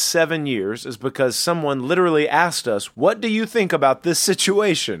in 7 years is because someone literally asked us, what do you think about this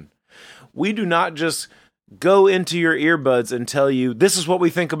situation? We do not just go into your earbuds and tell you, this is what we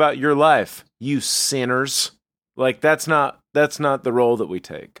think about your life, you sinners. Like, that's not the role that we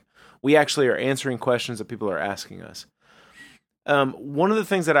take. We actually are answering questions that people are asking us. One of the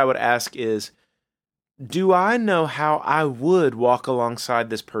things that I would ask is, do I know how I would walk alongside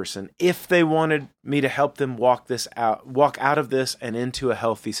this person if they wanted me to help them walk out of this and into a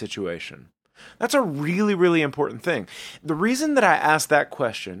healthy situation? That's a really, really important thing. The reason that I ask that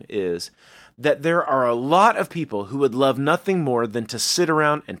question is that there are a lot of people who would love nothing more than to sit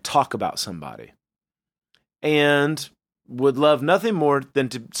around and talk about somebody, and would love nothing more than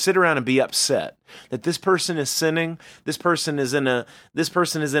to sit around and be upset that this person is sinning, this person is in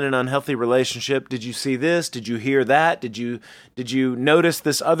an unhealthy relationship. Did you see this? Did you hear that? Did you notice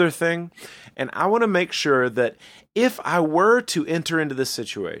this other thing? And I want to make sure that if I were to enter into this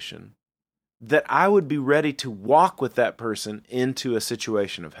situation, that I would be ready to walk with that person into a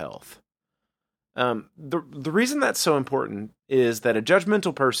situation of health. The reason that's so important is that a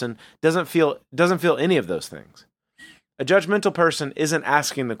judgmental person doesn't feel any of those things. A judgmental person isn't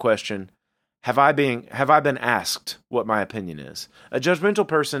asking the question, have I been asked what my opinion is? A judgmental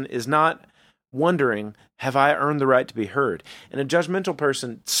person is not wondering, have I earned the right to be heard? And a judgmental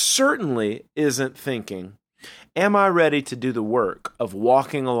person certainly isn't thinking, am I ready to do the work of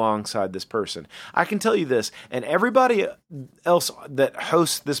walking alongside this person? I can tell you this, and everybody else that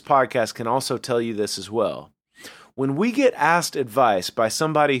hosts this podcast can also tell you this as well. When we get asked advice by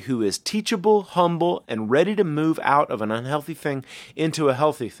somebody who is teachable, humble, and ready to move out of an unhealthy thing into a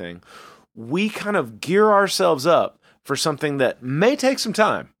healthy thing, we kind of gear ourselves up for something that may take some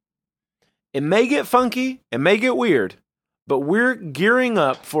time. It may get funky, it may get weird, but we're gearing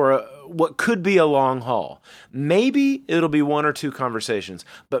up for what could be a long haul. Maybe it'll be 1 or 2 conversations,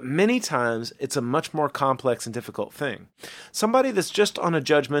 but many times it's a much more complex and difficult thing. Somebody that's just on a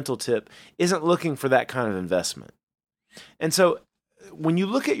judgmental tip isn't looking for that kind of investment. And so when you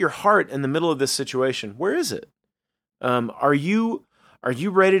look at your heart in the middle of this situation, where is it? Are you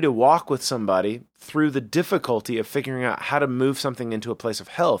ready to walk with somebody through the difficulty of figuring out how to move something into a place of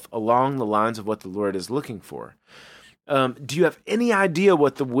health along the lines of what the Lord is looking for? Do you have any idea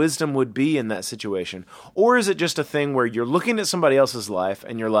what the wisdom would be in that situation? Or is it just a thing where you're looking at somebody else's life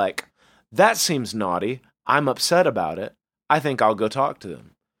and you're like, that seems naughty, I'm upset about it, I think I'll go talk to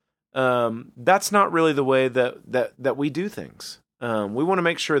them? That's not really the way that we do things. We want to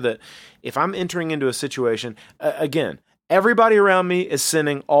make sure that if I'm entering into a situation, again, everybody around me is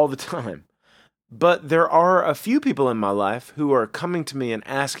sinning all the time. But there are a few people in my life who are coming to me and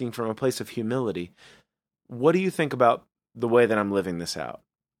asking from a place of humility, what do you think about the way that I'm living this out?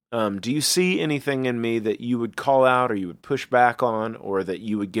 Do you see anything in me that you would call out or you would push back on or that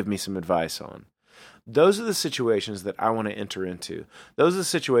you would give me some advice on? Those are the situations that I want to enter into. Those are the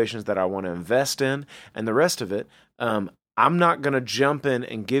situations that I want to invest in. And the rest of it, I'm not going to jump in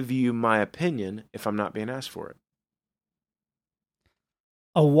and give you my opinion if I'm not being asked for it.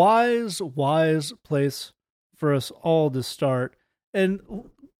 A wise place for us all to start. And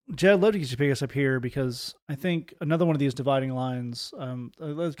Jed, I'd love to get you to pick us up here because I think another one of these dividing lines, kind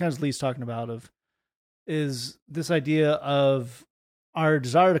of Lee's talking about, is this idea of our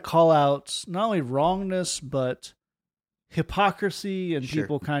desire to call out not only wrongness, but hypocrisy and Sure.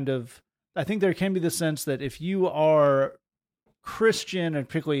 people kind of, I think there can be the sense that if you are Christian, and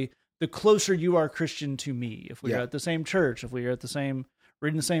particularly the closer you are Christian to me, if we're at the same church, if we're at the same,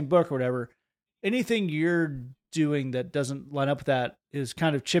 reading the same book or whatever, anything you're doing that doesn't line up with that is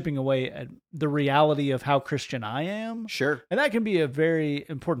kind of chipping away at the reality of how Christian I am. Sure. And that can be a very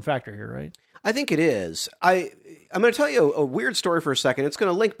important factor here, right? I think it is. I'm going to tell you a weird story for a second. It's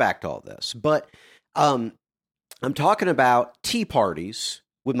going to link back to all this, but I'm talking about tea parties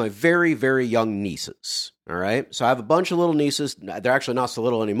with my very, very young nieces. All right. So I have a bunch of little nieces. They're actually not so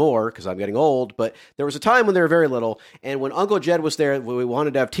little anymore because I'm getting old, but there was a time when they were very little. And when Uncle Jed was there, we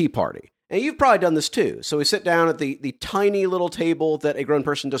wanted to have tea party. And you've probably done this too. So we sit down at the tiny little table that a grown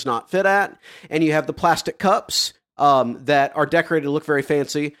person does not fit at. And you have the plastic cups that are decorated to look very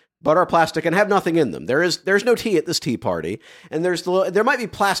fancy, but are plastic and have nothing in them. There's no tea at this tea party, and there might be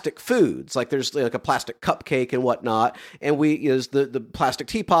plastic foods, like there's like a plastic cupcake and whatnot, and we use the plastic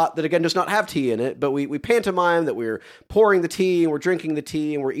teapot that again does not have tea in it, but we pantomime that we're pouring the tea and we're drinking the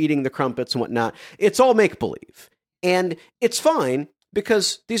tea and we're eating the crumpets and whatnot. It's all make believe, and it's fine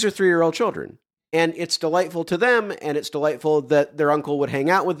because these are 3-year-old children. And it's delightful to them, and it's delightful that their uncle would hang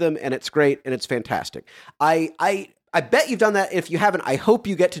out with them, and it's great, and it's fantastic. I bet you've done that. If you haven't, I hope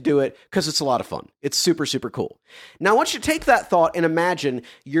you get to do it because it's a lot of fun. It's super, super cool. Now, I want you to take that thought and imagine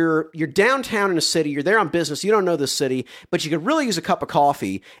you're downtown in a city. You're there on business. You don't know this city, but you could really use a cup of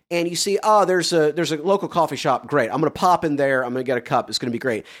coffee. And you see, there's a local coffee shop. Great. I'm going to pop in there. I'm going to get a cup. It's going to be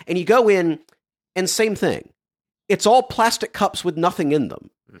great. And you go in, and same thing. It's all plastic cups with nothing in them.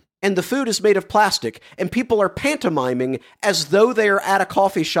 And the food is made of plastic, and people are pantomiming as though they are at a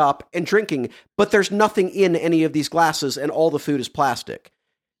coffee shop and drinking, but there's nothing in any of these glasses, and all the food is plastic.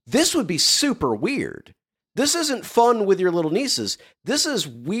 This would be super weird. This isn't fun with your little nieces. This is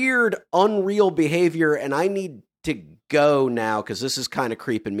weird, unreal behavior, and I need to go now because this is kind of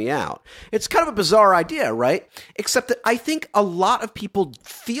creeping me out. It's kind of a bizarre idea, right? Except that I think a lot of people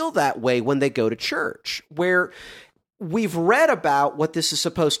feel that way when they go to church, where we've read about what this is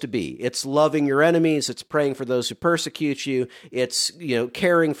supposed to be. It's loving your enemies. It's praying for those who persecute you. It's,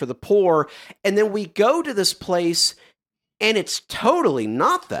 caring for the poor. And then we go to this place and it's totally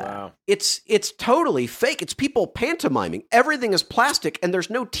not that. Wow. It's totally fake. It's people pantomiming. Everything is plastic and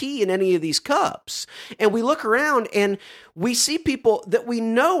there's no tea in any of these cups. And we look around and we see people that we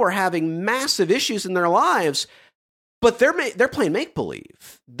know are having massive issues in their lives, but they're playing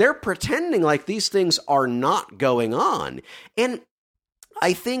make-believe. They're pretending like these things are not going on. And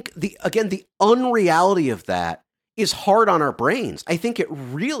I think, the unreality of that is hard on our brains. I think it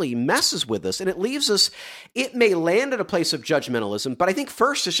really messes with us, and it leaves us, it may land at a place of judgmentalism, but I think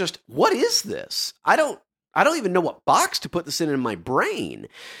first it's just, what is this? I don't even know what box to put this in my brain.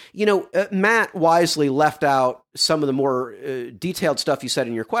 Matt wisely left out some of the more detailed stuff you said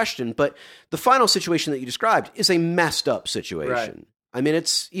in your question, but the final situation that you described is a messed up situation. Right. I mean,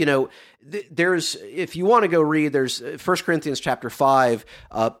 it's, there's, if you want to go read, there's 1 Corinthians chapter 5,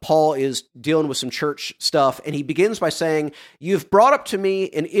 Paul is dealing with some church stuff, and he begins by saying, you've brought up to me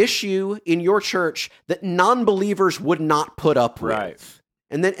an issue in your church that non-believers would not put up with. Right.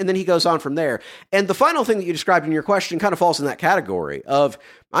 And then he goes on from there. And the final thing that you described in your question kind of falls in that category of,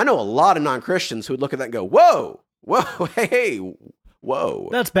 I know a lot of non-Christians who would look at that and go, whoa, hey, whoa.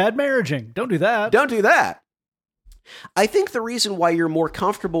 That's bad marriaging. Don't do that. Don't do that. I think the reason why you're more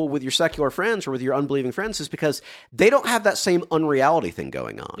comfortable with your secular friends or with your unbelieving friends is because they don't have that same unreality thing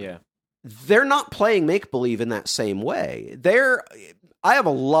going on. Yeah. They're not playing make-believe in that same way. I have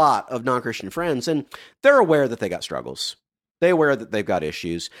a lot of non-Christian friends, and they're aware that they got struggles. They're aware that they've got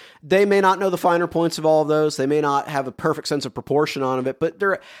issues. They may not know the finer points of all of those. They may not have a perfect sense of proportion on it,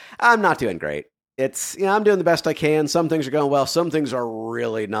 but I'm not doing great. It's, I'm doing the best I can. Some things are going well. Some things are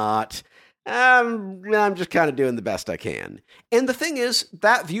really not. I'm just kind of doing the best I can. And the thing is,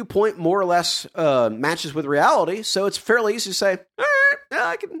 that viewpoint more or less matches with reality, so it's fairly easy to say, all right,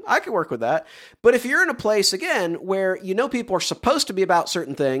 yeah, I can work with that. But if you're in a place, again, where people are supposed to be about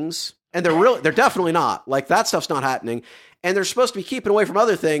certain things, and they're definitely not, like that stuff's not happening, and they're supposed to be keeping away from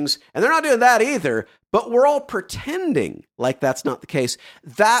other things, and they're not doing that either, but we're all pretending like that's not the case,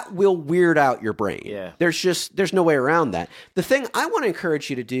 that will weird out your brain. Yeah. There's no way around that. The thing I want to encourage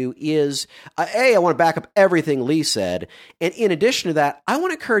you to do is, I want to back up everything Lee said, and in addition to that, I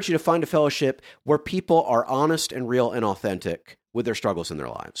want to encourage you to find a fellowship where people are honest and real and authentic with their struggles in their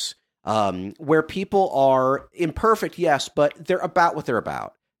lives, where people are imperfect, yes, but they're about what they're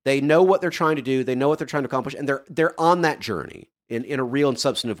about. They know what they're trying to do. They know what they're trying to accomplish, and they're on that journey in a real and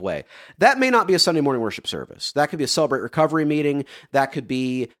substantive way. That may not be a Sunday morning worship service. That could be a Celebrate Recovery meeting. That could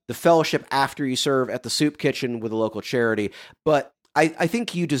be the fellowship after you serve at the soup kitchen with a local charity. But I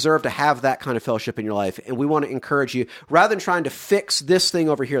think you deserve to have that kind of fellowship in your life, and we want to encourage you, rather than trying to fix this thing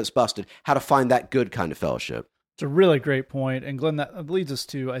over here that's busted, how to find that good kind of fellowship. It's a really great point. And Glenn, that leads us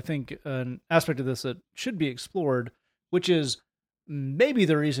to, I think, an aspect of this that should be explored, which is, maybe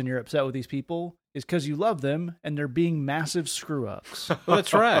the reason you're upset with these people is because you love them and they're being massive screw-ups. Well,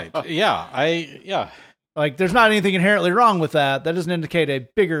 that's right. Yeah. Like, there's not anything inherently wrong with that. That doesn't indicate a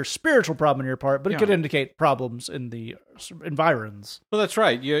bigger spiritual problem on your part, but it could indicate problems in the environs. Well, that's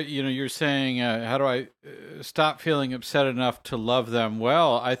right. You're saying, how do I stop feeling upset enough to love them?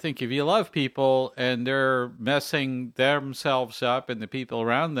 Well, I think if you love people and they're messing themselves up and the people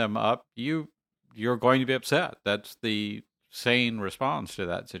around them up, you're going to be upset. That's the sane response to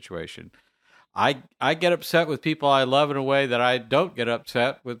that situation. I get upset with people I love in a way that I don't get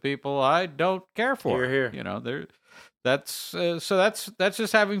upset with people I don't care for. Here. That's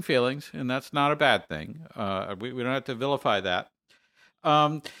just having feelings, and that's not a bad thing. We don't have to vilify that.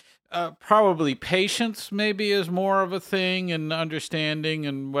 Probably patience maybe is more of a thing, and understanding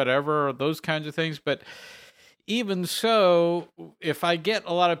and whatever, those kinds of things. But even so, if I get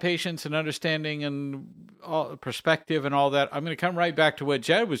a lot of patience and understanding and perspective and all that, I'm going to come right back to what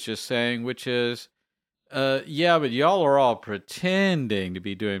Jed was just saying, which is, but y'all are all pretending to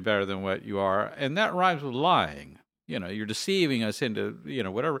be doing better than what you are. And that rhymes with lying. You're deceiving us into,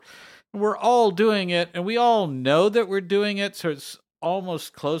 whatever. We're all doing it, and we all know that we're doing it. So it's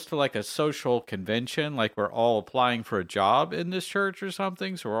almost close to like a social convention, like we're all applying for a job in this church or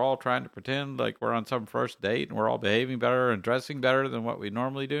something. So we're all trying to pretend like we're on some first date and we're all behaving better and dressing better than what we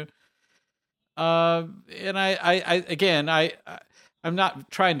normally do. And I'm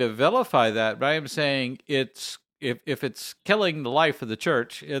not trying to vilify that, but I am saying if it's killing the life of the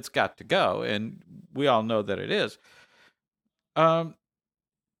church, it's got to go, and we all know that it is.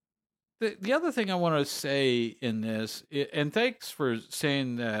 The other thing I want to say in this, and thanks for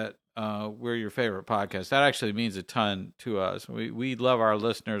saying that we're your favorite podcast. That actually means a ton to us. We love our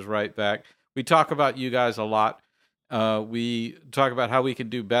listeners right back. We talk about you guys a lot. We talk about how we can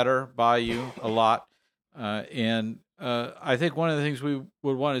do better by you a lot. And I think one of the things we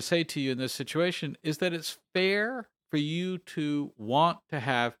would want to say to you in this situation is that it's fair for you to want to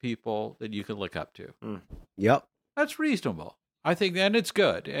have people that you can look up to. Yep. That's reasonable. I think, and it's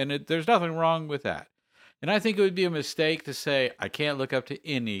good, and there's nothing wrong with that. And I think it would be a mistake to say, I can't look up to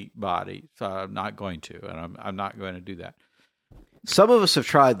anybody, so I'm not going to, and I'm not going to do that. Some of us have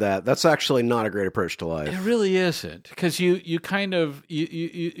tried that. That's actually not a great approach to life. It really isn't, because you kind of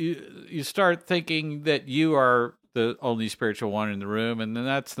you start thinking that you are the only spiritual one in the room, and then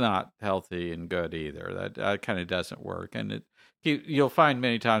that's not healthy and good either. That kind of doesn't work, and you'll find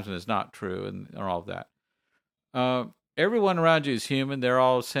many times when it's not true, and all of that. Everyone around you is human. They're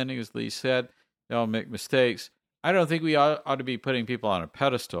all sinning, as Lee said. They all make mistakes. I don't think we ought to be putting people on a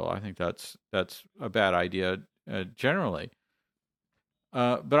pedestal. I think that's a bad idea generally.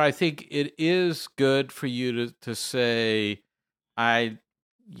 But I think it is good for you to say, I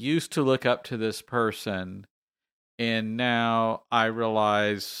used to look up to this person, and now I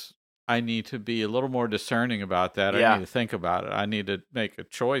realize I need to be a little more discerning about that. Yeah. I need to think about it. I need to make a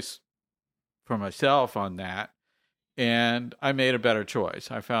choice for myself on that. And I made a better choice.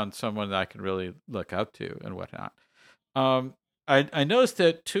 I found someone that I can really look up to and whatnot. I noticed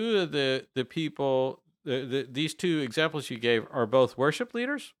that two of the people, these two examples you gave, are both worship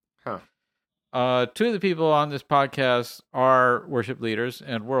leaders. Huh. Two of the people on this podcast are worship leaders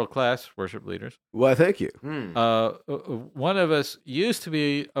and world-class worship leaders. Well, thank you. One of us used to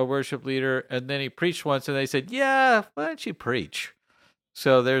be a worship leader, and then he preached once, and they said, "Yeah, why don't you preach?"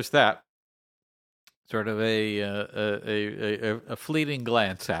 So there's that. Sort of a fleeting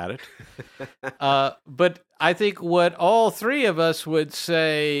glance at it. But I think what all three of us would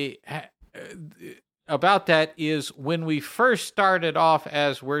say about that is, when we first started off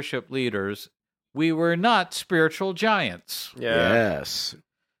as worship leaders, we were not spiritual giants. Yeah. Yes.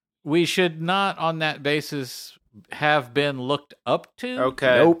 We should not, on that basis, have been looked up to.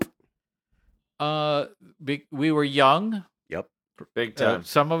 Okay. Nope. We were young. Big time.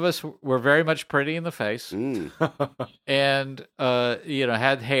 Some of us were very much pretty in the face, and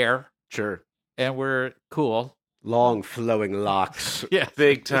had hair, Sure. and we're cool. Long flowing locks. Yeah,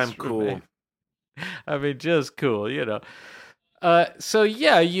 Big time cool. I mean, just cool, So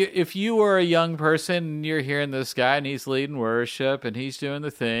yeah, if you were a young person and you're hearing this guy and he's leading worship and he's doing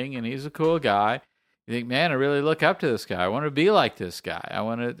the thing and he's a cool guy, you think, man, I really look up to this guy. I want to be like this guy. I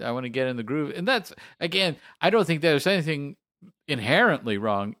want to get in the groove. And that's, again, I don't think there's anything inherently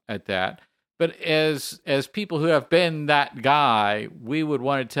wrong at that, but as people who have been that guy, we would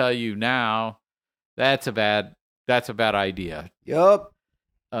want to tell you now that's a bad idea. Yup.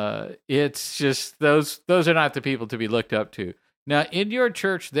 It's just those are not the people to be looked up to. Now, in your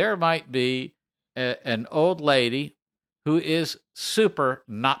church, there might be an old lady who is super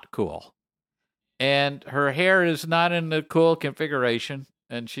not cool, and her hair is not in the cool configuration,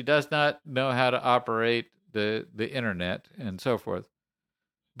 and she does not know how to operate the internet and so forth.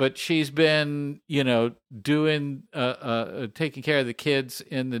 but she's been, doing, taking care of the kids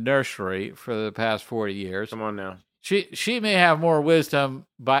in the nursery for the past 40 years. Come on now. She may have more wisdom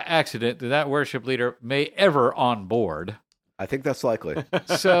by accident than that worship leader may ever on board. I think that's likely.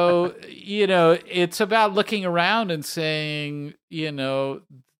 So, it's about looking around and saying,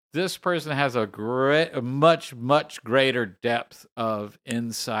 this person has a much, much greater depth of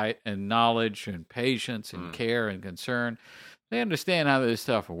insight and knowledge and patience and care and concern. They understand how this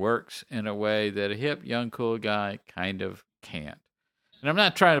stuff works in a way that a hip, young, cool guy kind of can't. And I'm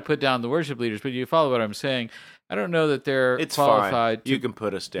not trying to put down the worship leaders, but you follow what I'm saying. I don't know that they're qualified. Fine. You can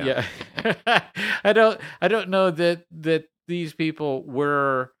put us down. Yeah, I don't know that these people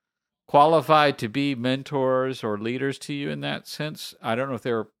were qualified to be mentors or leaders to you in that sense. I don't know if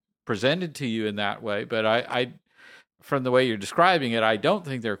they were presented to you in that way, but I from the way you're describing it, I don't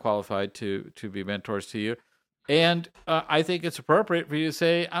think they're qualified to be mentors to you. And I think it's appropriate for you to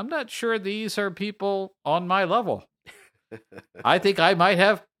say, I'm not sure these are people on my level. I think I might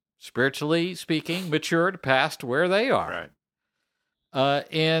have, spiritually speaking, matured past where they are. Right.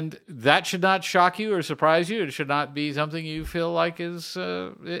 And that should not shock you or surprise you. It should not be something you feel like is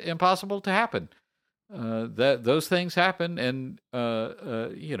impossible to happen. That those things happen, and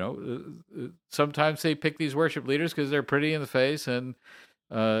sometimes they pick these worship leaders because they're pretty in the face, and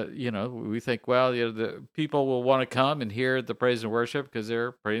we think, well, the people will want to come and hear the praise and worship because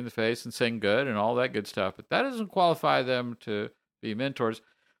they're pretty in the face and sing good and all that good stuff. But that doesn't qualify them to be mentors.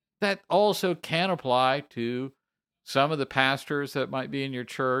 That also can apply to some of the pastors that might be in your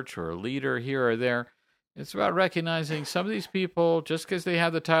church or a leader here or there. It's about recognizing some of these people, just because they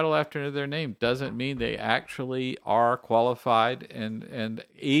have the title after their name, doesn't mean they actually are qualified and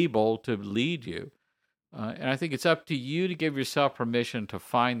able to lead you. And I think it's up to you to give yourself permission to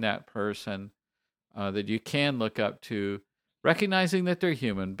find that person that you can look up to, recognizing that they're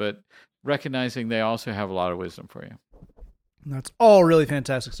human, but recognizing they also have a lot of wisdom for you. That's all really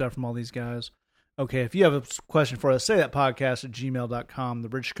fantastic stuff from all these guys. Okay, if you have a question for us, say that podcast at gmail.com,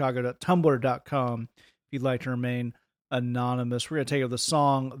 thebridgechicago.tumblr.com, if you'd like to remain anonymous. We're going to take over the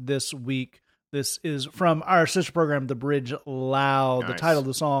song this week. This is from our sister program, The Bridge Loud. Nice. The title of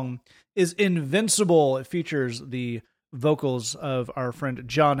the song is Invincible. It features the vocals of our friend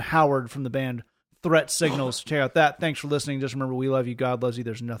John Howard from the band Threat Signals. Check out that. Thanks for listening. Just remember, we love you. God loves you.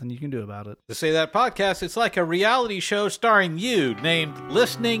 There's nothing you can do about it. To Say That podcast, it's like a reality show starring you, named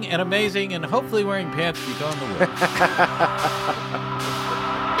Listening and Amazing, and hopefully wearing pants if you go on the woods.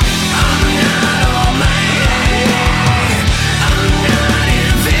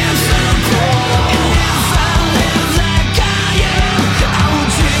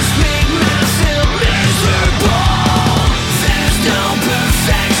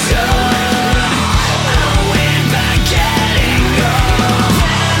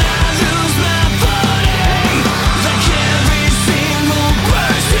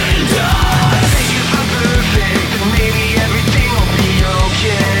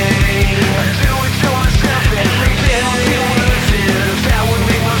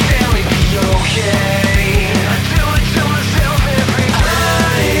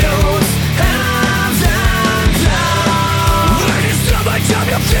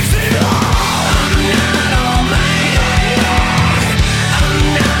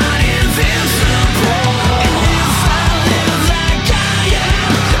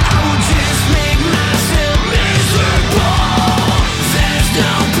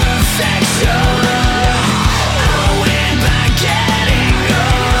 Perfection.